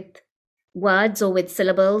words or with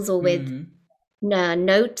syllables or with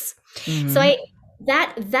notes? So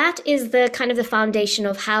that is the kind of the foundation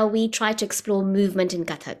of how we try to explore movement in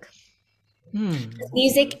Kathak.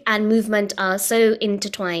 Music and movement are so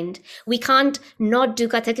intertwined. We can't not do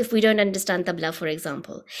Kathak if we don't understand tabla, for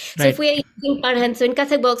example. So if we are using parhant, so in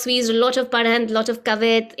Kathak box we used a lot of parhant, a lot of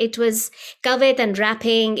kavit. It was kavit and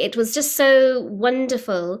rapping. It was just so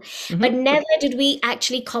wonderful. But never did we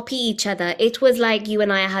actually copy each other. It was like you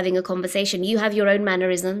and I are having a conversation. You have your own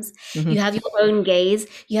mannerisms. You have your own gaze.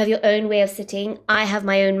 You have your own way of sitting. I have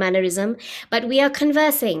my own mannerism. But we are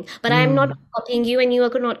conversing. But I'm not copying you and you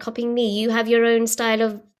are not copying me. You have your own style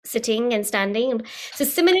of sitting and standing. So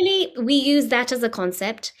similarly, we use that as a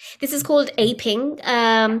concept. This is called aping,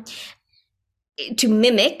 to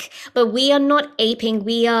mimic, but we are not aping.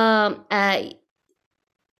 We are,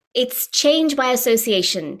 it's change by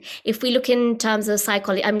association. If we look in terms of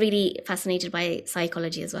psychology, I'm really fascinated by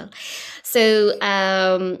psychology as well. So,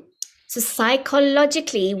 so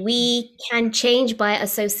psychologically, we can change by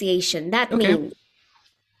association. That means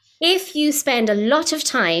if you spend a lot of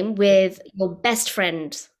time with your best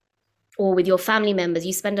friend or with your family members,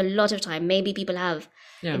 you spend a lot of time, maybe people have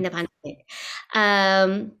in the pandemic,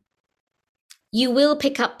 you will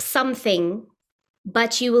pick up something,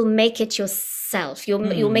 but you will make it yourself. You'll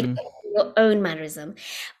make it your own mannerism.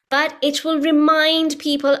 But it will remind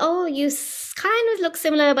people, oh, you kind of look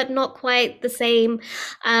similar, but not quite the same.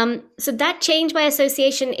 So that change by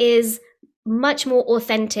association is much more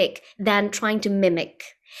authentic than trying to mimic.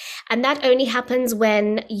 And that only happens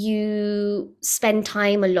when you spend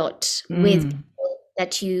time a lot with people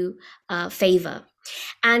that you favor.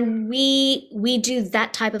 And we do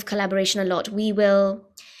that type of collaboration a lot. We'll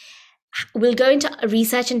go into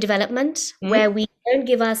research and development where we don't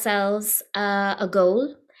give ourselves a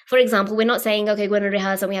goal. For example, we're not saying, okay, we're going to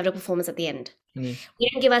rehearse and we have a performance at the end. We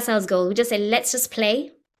don't give ourselves goals. We just say, let's just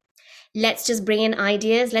play. Let's just bring in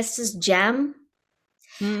ideas. Let's just jam.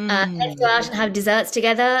 Let's go out and have desserts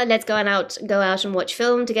together. Let's go out and watch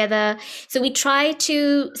film together. So we try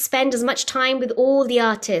to spend as much time with all the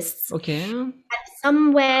artists. Okay. And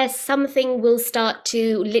somewhere something will start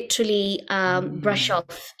to literally brush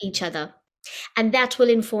off each other. And that will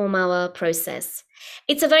inform our process.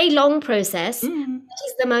 It's a very long process, Mm. but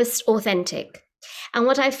it's the most authentic. And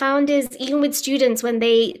what I found is, even with students, when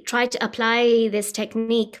they try to apply this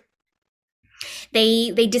technique,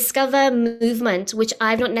 they discover movement which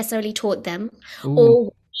I've not necessarily taught them, Ooh.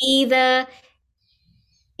 or either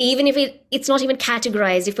even if it's not even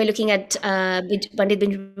categorized. If we're looking at Pandit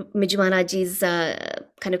Biju Maharaj's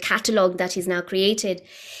kind of catalog that he's now created,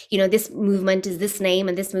 this movement is this name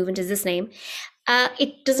and this movement is this name.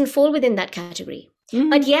 It doesn't fall within that category,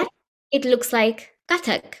 but Mm. yet it looks like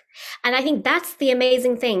Kathak. And I think that's the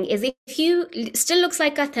amazing thing, is if you still looks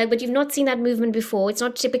like Kathak, but you've not seen that movement before, it's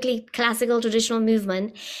not typically classical traditional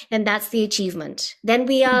movement, then that's the achievement. Then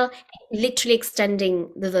we are literally extending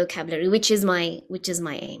the vocabulary, which is my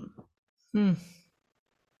aim. Mm.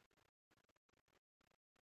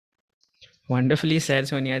 Wonderfully said,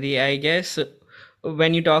 Sonia. I guess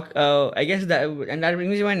when you talk, I guess that, and that brings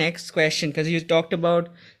me to my next question, because you talked about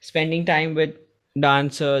spending time with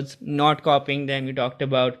dancers, not copying them. You talked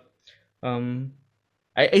about, um,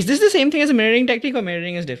 is this the same thing as a mirroring technique, or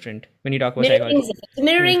mirroring is different when you talk about Mirroring psychology? is different.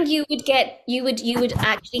 Mirroring, you would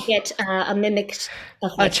actually get a mimicked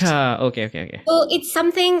effect. Acha, okay, okay, okay. So it's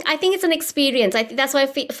something, I think it's an experience. I think that's why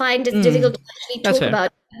find it difficult Mm, to actually that's talk fair.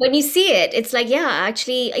 about. When you see it, it's like, yeah,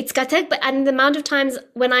 actually, it's Kathak. But and the amount of times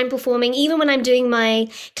when I'm performing, even when I'm doing my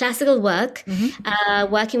classical work,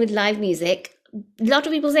 Mm-hmm. working with live music, a lot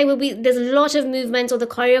of people say, well, there's a lot of movements, or the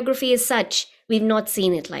choreography is such, we've not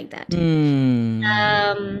seen it like that. Mm.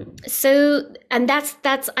 And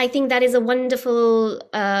that's I think that is a wonderful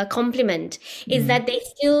compliment, is Mm. that they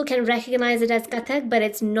still can recognize it as Kathak, but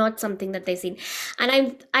it's not something that they've seen.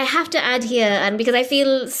 And I have to add here, and because I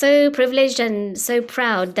feel so privileged and so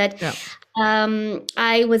proud that Yeah.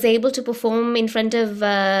 I was able to perform in front of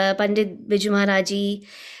Pandit Biju Maharaji,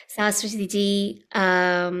 Saswati ji,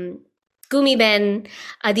 Kumi Ben,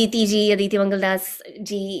 Aditi Mangaldas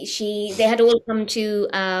ji. They had all come to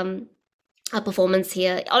a performance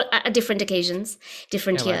here at different occasions,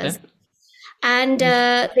 different क्या बात है? years. And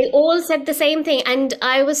they all said the same thing. And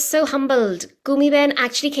I was so humbled. Kumi Ben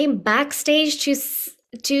actually came backstage to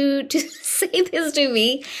say this to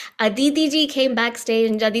me. Aditi ji came backstage,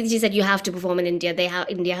 and Aditi ji said, "You have to perform in India.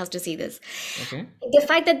 India has to see this." Okay. The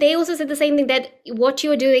fact that they also said the same thing, that what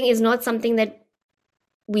you're doing is not something that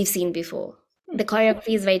we've seen before. The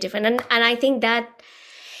choreography is very different, and I think that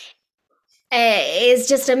is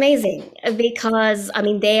just amazing, because I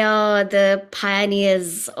mean they are the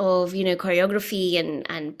pioneers of choreography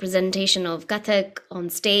and presentation of Kathak on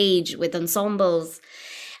stage with ensembles.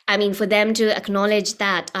 I mean, for them to acknowledge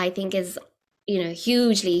that, I think is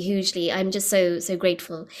hugely. I'm just so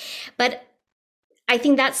grateful. But I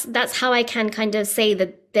think that's how I can kind of say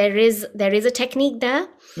that there is a technique there.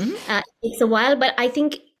 Mm-hmm. It takes a while, but I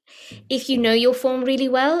think if you know your form really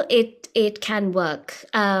well, it can work.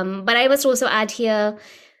 But I must also add here,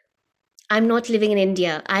 I'm not living in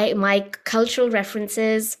India. My cultural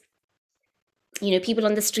references, people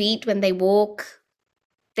on the street when they walk,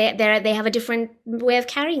 they have a different way of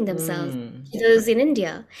carrying themselves Mm. to those in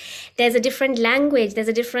India. There's a different language. There's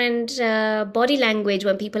a different body language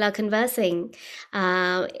when people are conversing.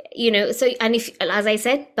 So, and if, as I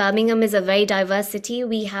said, Birmingham is a very diverse city.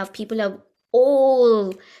 We have people of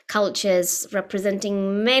all cultures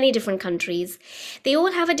representing many different countries. They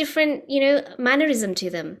all have a different, mannerism to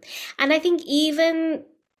them. And I think even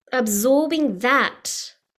absorbing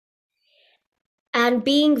that and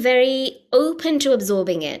being very open to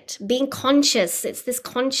absorbing it, being conscious, it's this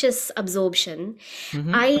conscious absorption.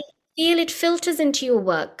 Mm-hmm. I feel it filters into your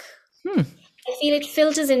work. Hmm. I feel it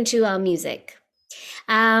filters into our music.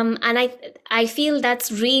 And I feel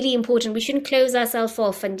that's really important. We shouldn't close ourselves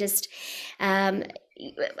off and just um,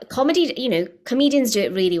 comedy. Comedians do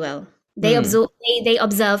it really well. They Hmm. observe. They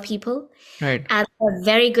observe people, Right. and they're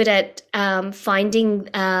very good at finding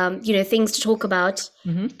things to talk about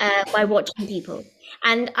Mm-hmm. by watching people.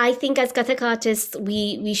 And I think as Kathak artists,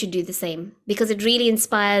 we should do the same, because it really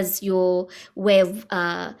inspires your way of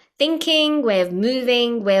thinking, way of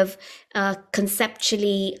moving, way of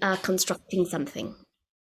conceptually constructing something.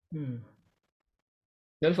 Hmm.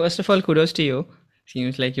 Well, first of all, kudos to you.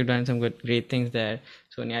 Seems like you've done some great things there,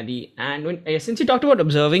 Sonia Di. And since you talked about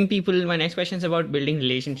observing people, my next question is about building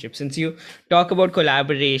relationships. Since you talk about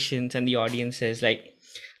collaborations and the audiences, like,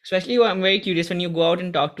 especially I'm very curious, when you go out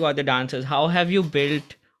and talk to other dancers, how have you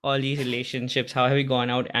built all these relationships? How have you gone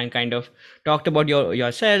out and kind of talked about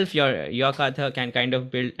yourself, your Kathak, and kind of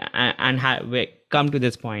build and have come to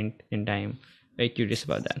this point in time? Very curious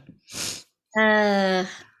about that. Uh,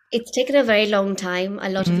 it's taken a very long time. A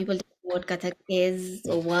lot of Mm-hmm. people don't know what Kathak is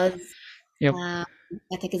or was. Yep.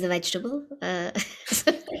 I think is a vegetable.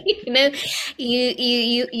 So, you know,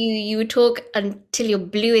 you talk until you're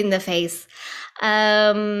blue in the face.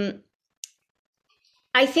 Um,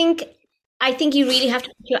 I think I think you really have to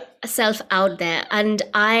put yourself out there, and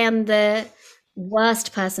I am the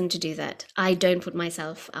worst person to do that. I don't put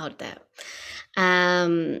myself out there.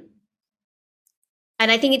 Um, and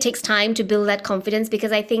I think it takes time to build that confidence,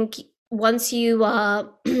 because I think once you are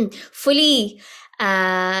fully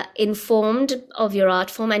informed of your art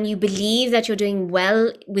form and you believe that you're doing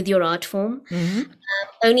well with your art form, Mm-hmm.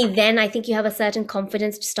 only then I think you have a certain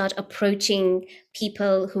confidence to start approaching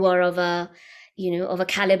people who are of a, of a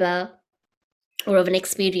caliber or of an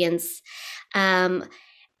experience. Um,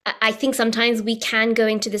 I think sometimes we can go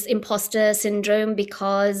into this imposter syndrome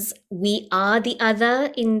because we are the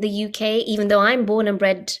other in the UK, even though I'm born and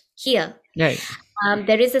bred here. Right.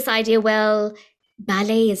 There is this idea, well,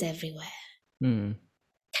 ballet is everywhere. Mm.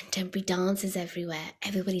 Contemporary dance is everywhere.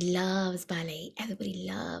 Everybody loves ballet. Everybody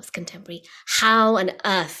loves contemporary. How on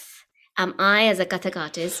earth am I, as a Kathak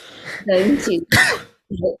artist, going to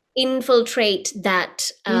infiltrate that,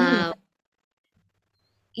 Mm-hmm.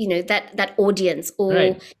 that audience, or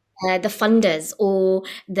Right. the funders or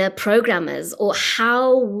the programmers, or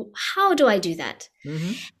how do I do that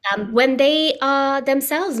Mm-hmm. when they are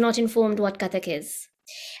themselves not informed what Kathak is?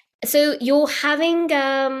 So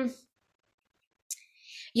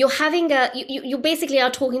you basically are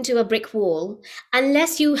talking to a brick wall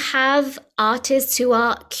unless you have artists who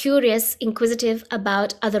are curious, inquisitive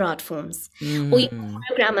about other art forms, or you Mm-hmm. have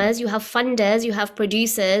programmers, you have funders, you have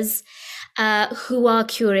producers who are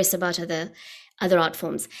curious about other art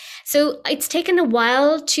forms. So it's taken a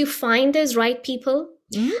while to find those right people.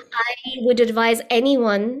 Mm-hmm. I would advise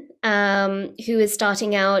anyone who is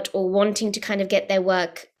starting out or wanting to kind of get their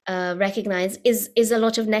work recognized is a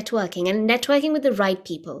lot of networking, and networking with the right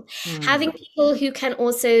people, Mm. having people who can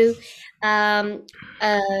also um,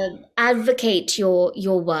 uh, advocate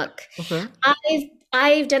your work. Okay.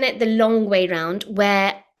 I've done it the long way round,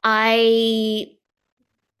 where I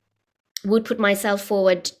would put myself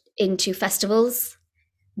forward into festivals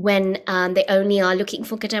when they only are looking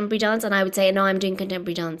for contemporary dance, and I would say, no, I'm doing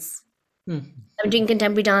contemporary dance. Mm. I'm doing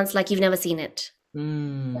contemporary dance like you've never seen it.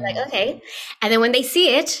 Mm. Like, okay. And then when they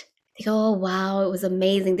see it, they go, oh, wow, it was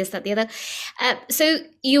amazing, this, that, the other. So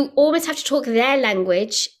you almost have to talk their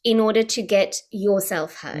language in order to get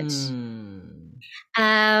yourself heard. Mm.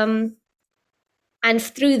 Um, and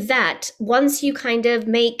through that, once you kind of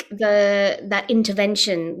make that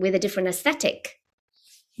intervention with a different aesthetic,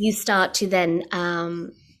 you start to then,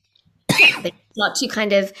 they start to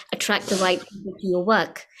kind of attract the right people to your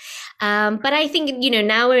work. But I think,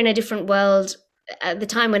 now we're in a different world. At the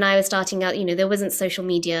time when I was starting out, there wasn't social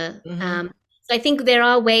media. Mm-hmm. So I think there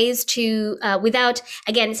are ways to, without,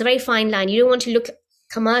 again, it's a very fine line. You don't want to look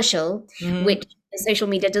commercial, Mm-hmm. which social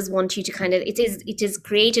media does want you to kind of, it is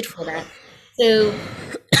created for that. So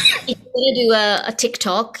if you're going to do a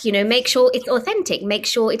TikTok, make sure it's authentic, make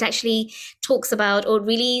sure it actually talks about or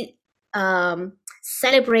really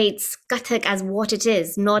celebrates Kathak as what it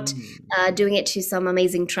is, not Mm. doing it to some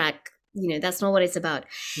amazing track. That's not what it's about.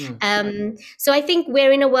 Mm. So I think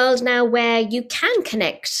we're in a world now where you can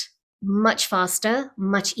connect much faster,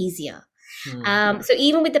 much easier. Mm. So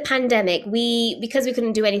even with the pandemic, because we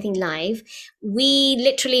couldn't do anything live, we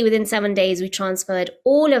literally within 7 days we transferred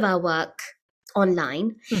all of our work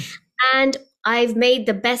online, Mm. and I've made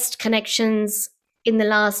the best connections in the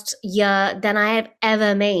last year than I have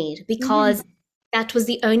ever made, Mm. because that was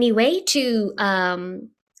the only way to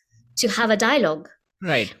have a dialogue.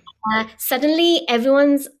 Right. Suddenly,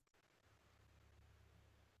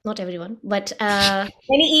 not everyone, but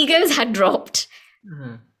many egos had dropped,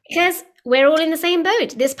 Mm-hmm. because we're all in the same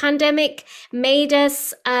boat. This pandemic made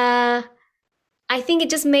us, I think it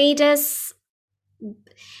just made us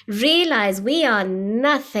realize we are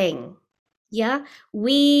nothing. Yeah,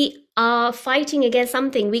 we are fighting against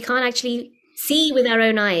something we can't actually see with our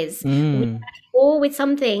own eyes, Mm. or with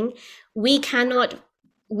something we cannot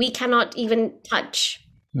even touch,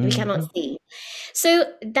 we cannot Mm-hmm. see.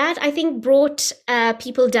 So that, I think, brought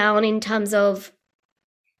people down in terms of,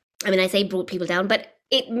 I mean, I say brought people down, but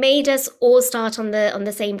it made us all start on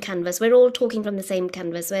the same canvas. We're all talking from the same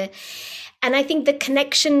canvas. And I think the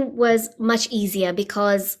connection was much easier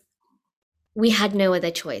because we had no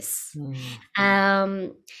other choice. Mm.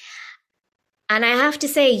 Um, and I have to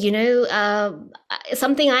say,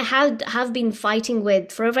 something I have been fighting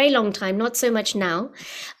with for a very long time, not so much now,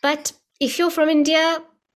 but if you're from India,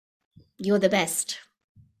 you're the best.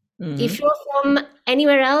 Mm-hmm. If you're from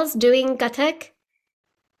anywhere else doing Kathak,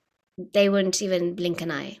 they won't even blink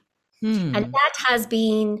an eye. And Mm. that has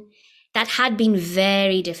been that had been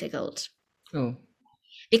very difficult Oh.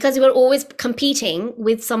 because we were always competing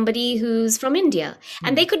with somebody who's from India,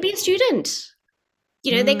 and they could be a student.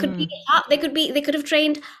 You know, Hmm. they could have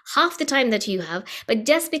trained half the time that you have, but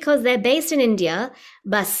just because they're based in India,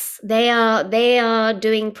 bus they are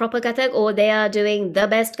doing proper Kathak, or they are doing the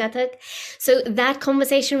best Kathak. So that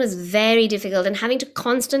conversation was very difficult, and having to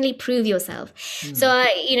constantly prove yourself. So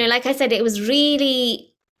like I said,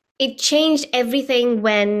 it changed everything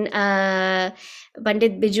when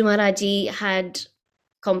Pandit Biju Maharaji had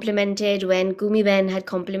complimented, when Kumi Ben had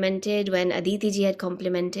complimented, when Aditi ji had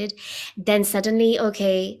complimented, then suddenly,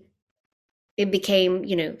 okay, it became,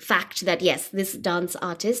 fact that yes, this dance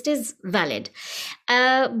artist is valid.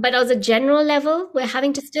 But as a general level, we're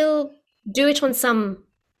having to still do it on some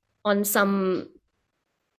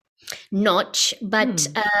notch. But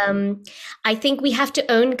I think we have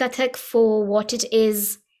to own Kathak for what it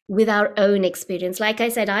is with our own experience. Like I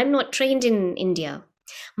said, I'm not trained in India.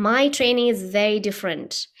 My training is very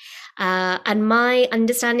different. And my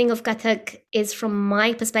understanding of Kathak is from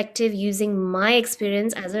my perspective, using my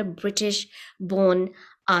experience as a British born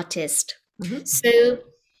artist. So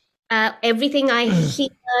everything I hear,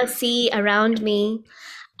 see around me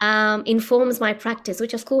informs my practice,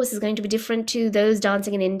 which of course is going to be different to those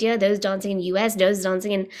dancing in India, those dancing in US, those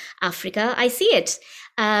dancing in Africa. I see it.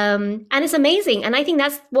 And it's amazing. And I think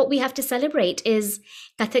that's what we have to celebrate is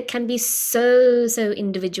Kathak can be so, so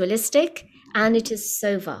individualistic, and it is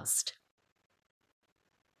so vast.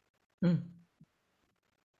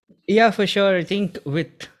 Yeah, for sure. I think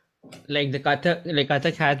with like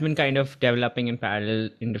Kathak has been kind of developing in parallel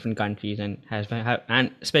in different countries, and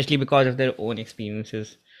and especially because of their own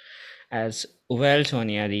experiences as well,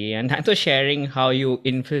 Sonia Di. And thanks for sharing how you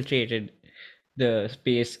infiltrated the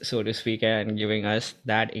space, so to speak, and giving us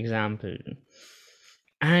that example.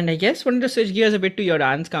 And I guess wanted to switch gears a bit to your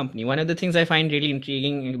dance company. One of the things I find really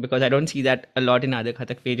intriguing, because I don't see that a lot in other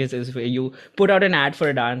Kathak pages, is where you put out an ad for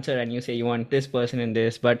a dancer and you say you want this person and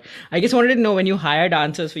this. But I just wanted to know, when you hire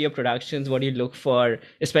dancers for your productions, what do you look for,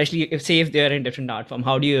 especially if they're in different art form?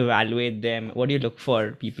 How do you evaluate them? What do you look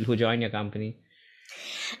for people who join your company?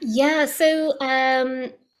 Yeah, so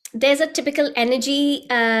there's a typical energy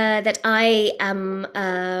that I am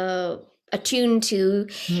attuned to.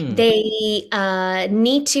 Hmm. They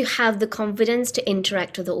need to have the confidence to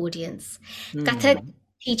interact with the audience. Kathak Hmm.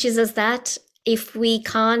 teaches us that if we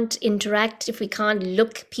can't interact, if we can't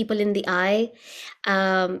look people in the eye,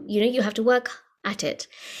 you have to work at it.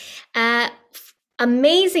 Uh,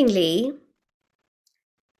 Amazingly,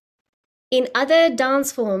 in other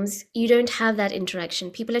dance forms, you don't have that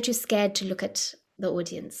interaction. People are too scared to look at the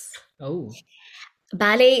audience. Oh.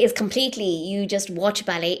 Ballet is completely, you just watch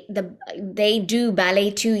ballet. They do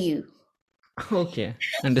ballet to you. Okay.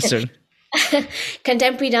 Understood.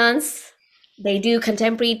 Contemporary dance, they do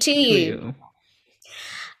contemporary to To you. you.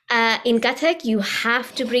 In Kathak, you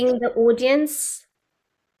have to bring the audience,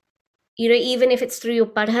 even if it's through your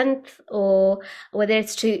padhant or whether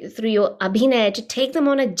it's through your abhinay, to take them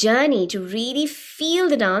on a journey to really feel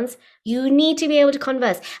the dance. You need to be able to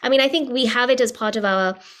converse. I mean, I think we have it as part of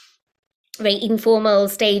our very informal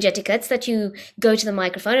stage etiquettes that you go to the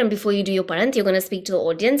microphone, and before you do your parant, you're going to speak to the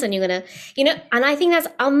audience, and you're going to, and I think that's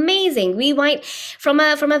amazing. We might, from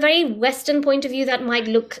a very Western point of view, that might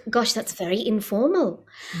look, gosh, that's very informal.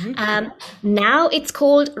 Now it's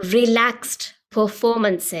called relaxed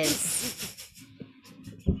performances.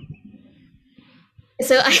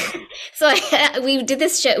 So we did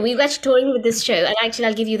this show. We were touring with this show, and actually,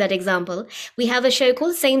 I'll give you that example. We have a show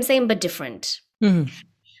called Same Same But Different.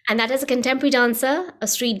 And that is a contemporary dancer, a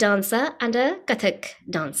street dancer, and a Kathak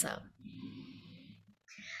dancer.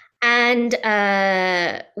 And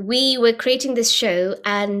we were creating this show,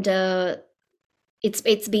 and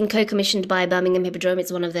it's been co-commissioned by Birmingham Hippodrome.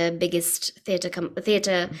 It's one of the biggest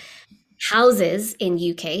theatre houses in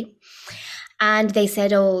UK. And they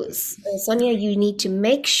said, "Oh, Sonia, you need to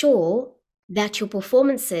make sure that your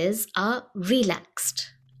performances are relaxed."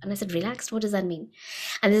 And I said, "Relaxed? What does that mean?"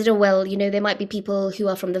 And they said, "Oh, well, there might be people who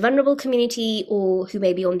are from the vulnerable community or who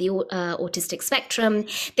may be on the autistic spectrum.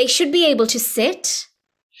 They should be able to sit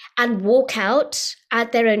and walk out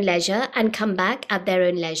at their own leisure and come back at their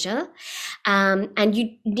own leisure. And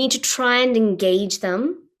you need to try and engage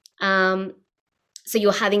them. So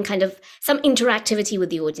you're having kind of some interactivity with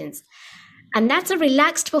the audience. And that's a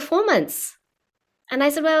relaxed performance." And I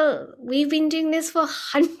said, "Well, we've been doing this for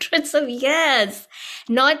hundreds of years.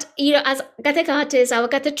 Not, as Kathak artists, our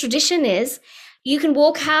Kathak tradition is You can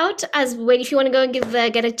walk out as well if you want to go and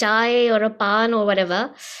get a chai or a pan or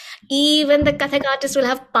whatever. Even the Kathak artists will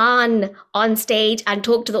have pan on stage and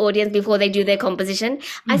talk to the audience before they do their composition.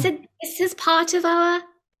 I Hmm. said, this is part of our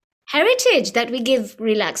heritage that we give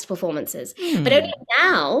relaxed performances. But Hmm. only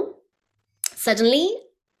now, suddenly,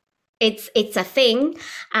 it's a thing,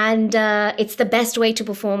 and it's the best way to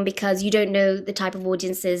perform because you don't know the type of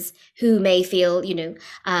audiences who may feel,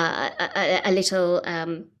 a little.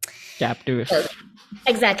 Well, Captive.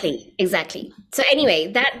 exactly. So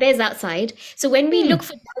anyway, that there's outside. So when we Hmm. look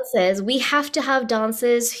for dancers, we have to have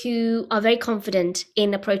dancers who are very confident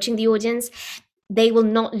in approaching the audience. They will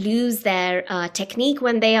not lose their technique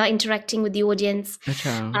when they are interacting with the audience.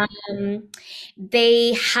 Acha. Um,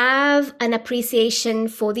 they have an appreciation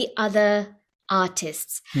for the other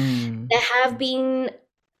artists. Hmm. There have been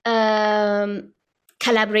um,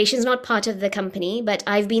 collaborations, not part of the company, but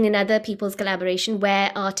I've been in other people's collaboration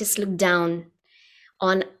where artists look down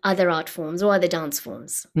on other art forms or other dance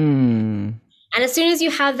forms. Hmm. And as soon as you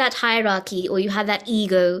have that hierarchy or you have that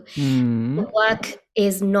ego, Hmm. the work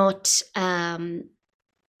is not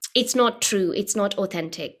it's not true, it's not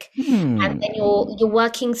authentic. And Hmm. then you're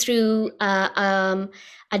working through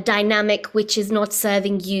a dynamic which is not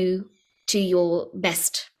serving you to your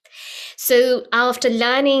best. So after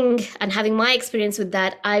learning and having my experience with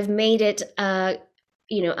that, I've made it a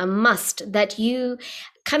must that you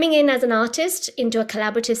coming in as an artist into a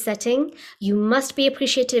collaborative setting, you must be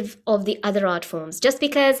appreciative of the other art forms. Just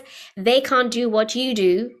because they can't do what you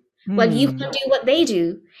do, well, you Hmm. can't do what they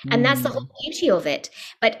do. And that's the whole Hmm. beauty of it.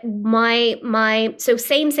 But my so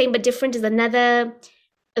same but different is another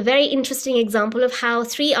a very interesting example of how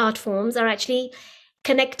three art forms are actually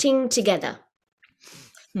connecting together.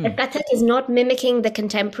 The Hmm. Kathak is not mimicking the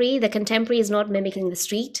contemporary is not mimicking the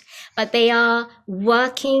street, but they are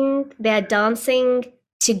working, they're dancing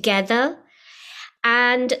together.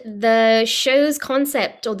 And the show's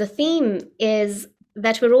concept or the theme is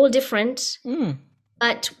that we're all different, Hmm.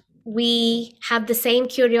 but we have the same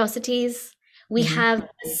curiosities, we Hmm. have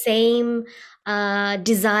the same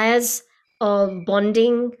desires of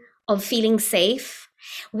bonding, of feeling safe,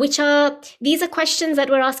 which are these are questions that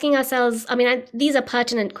we're asking ourselves. I mean, these are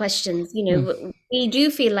pertinent questions. Hmm. We do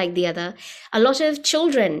feel like the other. A lot of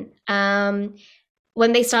children,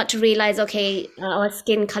 when they start to realize, okay, our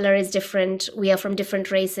skin color is different, we are from different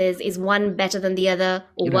races, is one better than the other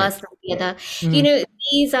or Right. worse than the other? Hmm.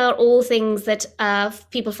 These are all things that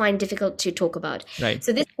people find difficult to talk about. Right.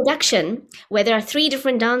 So this production, where there are three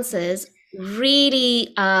different dancers,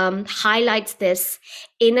 really highlights this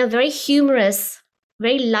in a very humorous,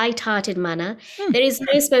 very light-hearted manner. Hmm. There is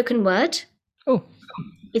no spoken word. Oh.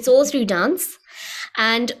 It's all through dance.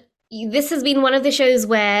 And this has been one of the shows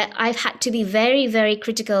where I've had to be very, very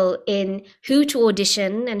critical in who to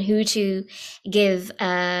audition and who to give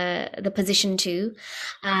the position to.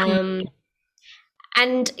 Um,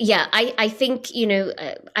 and yeah, I think,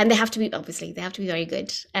 and they have to be, obviously, they have to be very good.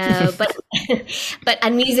 But,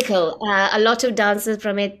 and musical. A lot of dancers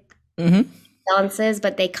from it, Hmm. dancers,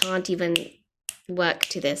 but they can't even work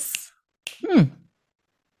to this. Hmm.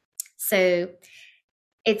 So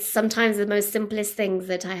it's sometimes the most simplest things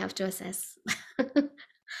that I have to assess.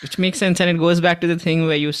 Which makes sense, and it goes back to the thing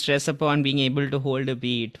where you stress upon being able to hold a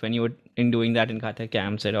beat when you're in doing that in kata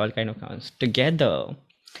camps. It all kind of comes together.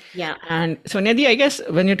 Yeah. And so, Nidhi, I guess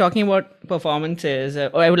when you're talking about performances,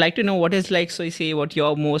 or I would like to know what is like, so you say what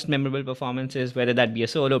your most memorable performance is, whether that be a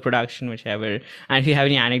solo production, whichever, and if you have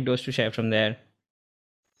any anecdotes to share from there.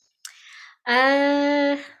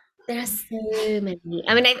 Uh, there are so many.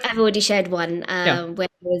 I mean, I've already shared one Yeah. where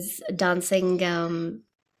I was dancing.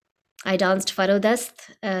 I danced Farodast,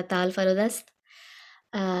 Tal Farodast,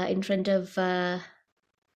 in front of Viju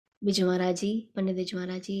Maharaji, Pandit Viju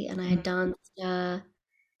Maharaji, and I had danced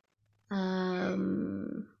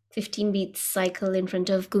 15 beats cycle in front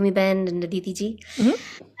of Gumi Band and Aditi ji. Hmm.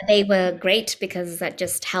 They were great because that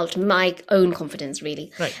just helped my own confidence,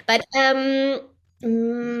 really. Right. But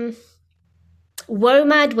mm,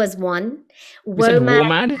 WOMAD was one. You said WOMAD,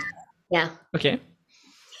 WOMAD? yeah. Okay.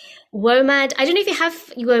 WOMAD, I don't know if you have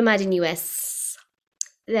WOMAD in US,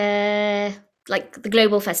 the like the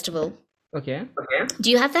global festival. Okay. Do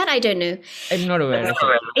you have that? I don't know. I'm not aware of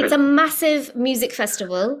it. It's a massive music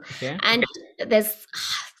festival, Okay. and there's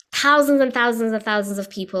thousands and thousands and thousands of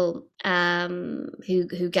people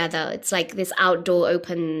who gather. It's like this outdoor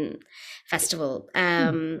open festival.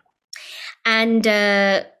 Hmm. And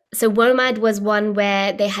so WOMAD was one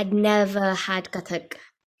where they had never had Kathak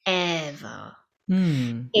ever.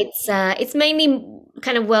 Hmm. It's mainly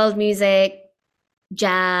kind of world music,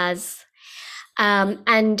 jazz,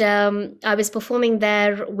 and I was performing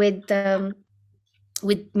there with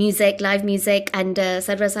with music, live music, and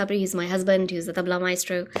Sonia Sabri, who's my husband, who's a tabla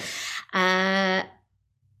maestro. Uh,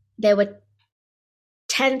 there were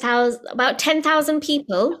 10,000, about 10,000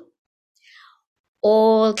 people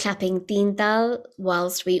all clapping Teen Tal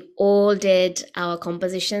whilst we all did our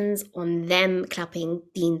compositions on them clapping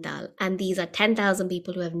Teen Tal. And these are 10,000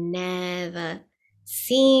 people who have never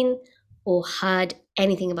seen or heard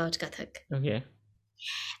anything about Kathak. Okay.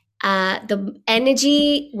 The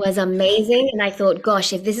energy was amazing, and I thought,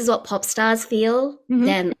 gosh, if this is what pop stars feel,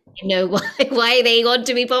 then I know why they want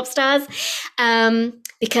to be pop stars.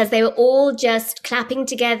 Because they were all just clapping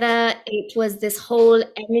together. It was this whole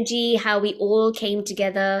energy, how we all came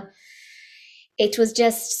together. It was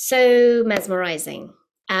just so mesmerizing.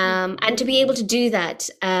 And to be able to do that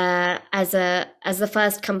as the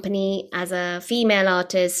first company, as a female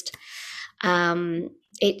artist,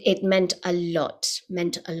 it meant a lot. There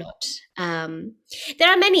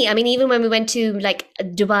are many. I mean, even when we went to like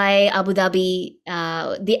Dubai, Abu Dhabi,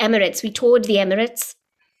 the Emirates, we toured the Emirates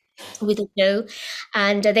with a show,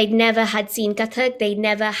 and they'd never had seen Kathak. They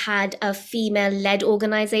never had a female-led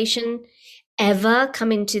organization ever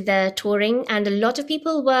come into the touring, and a lot of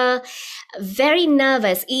people were very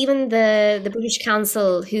nervous. Even the British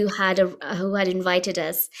Council, who had invited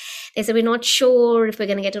us, they said, we're not sure if we're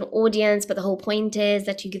going to get an audience, but the whole point is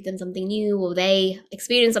that you give them something new, or they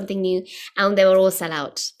experience something new. And they were all sell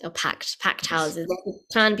out. They were packed houses. They could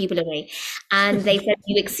turn people away, and they said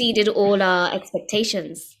you exceeded all our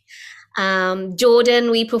expectations.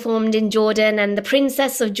 Jordan, we performed in Jordan, and the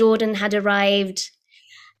Princess of Jordan had arrived.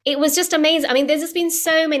 It was just amazing. I mean, there's just been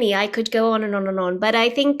so many. I could go on and on and on, but I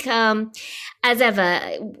think, as ever,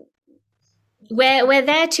 we're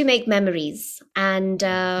there to make memories, and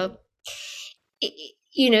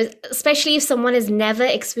especially if someone has never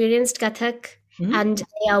experienced Kathak and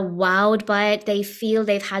they are wowed by it, they feel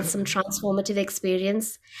they've had some transformative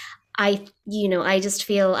experience. I just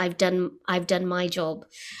feel I've done my job,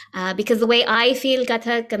 because the way I feel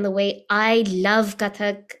Kathak and the way I love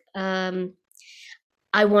Kathak.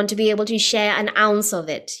 I want to be able to share an ounce of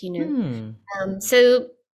it, so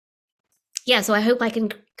I hope I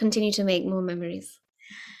can continue to make more memories.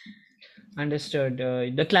 Understood.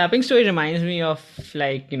 The clapping story reminds me of,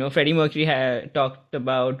 like, Freddie Mercury had talked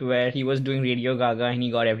about where he was doing Radio Gaga and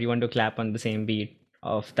he got everyone to clap on the same beat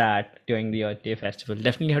of that during the Earth Day festival.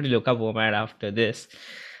 Definitely have to look up Omad after this.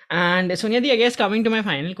 And Sonia, I guess coming to my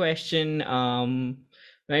final question,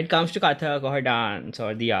 when it comes to Kathak or dance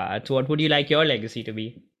or the arts, what would you like your legacy to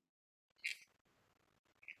be?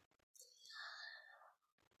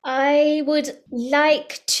 I would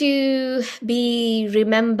like to be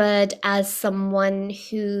remembered as someone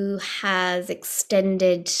who has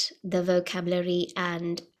extended the vocabulary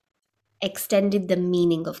and extended the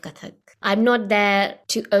meaning of Kathak. I'm not there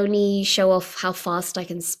to only show off how fast I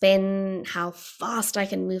can spin, how fast I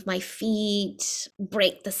can move my feet,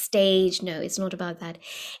 break the stage. No, it's not about that.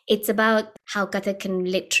 It's about how Kathak can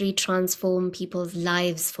literally transform people's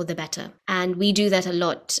lives for the better. And we do that a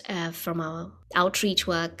lot from our outreach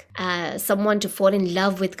work. Someone to fall in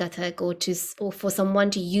love with Kathak, or for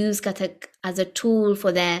someone to use Kathak as a tool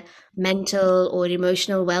for their mental or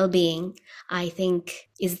emotional well-being, I think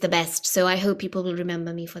is the best. So I hope people will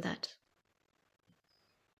remember me for that.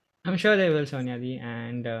 I'm sure they will, Sonia Di.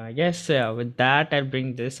 And yes, with that, I'll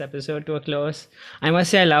bring this episode to a close. I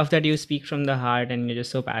must say, I love that you speak from the heart and you're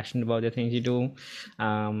just so passionate about the things you do.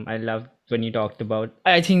 I love when you talked about,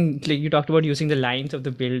 I think, like, you talked about using the lines of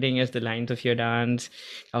the building as the lines of your dance,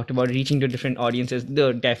 talked about reaching to different audiences,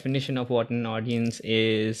 the definition of what an audience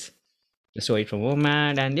is, the story from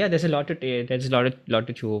Omad. And yeah, there's a lot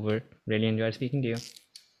to chew over. Really enjoyed speaking to you.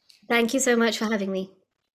 Thank you so much for having me.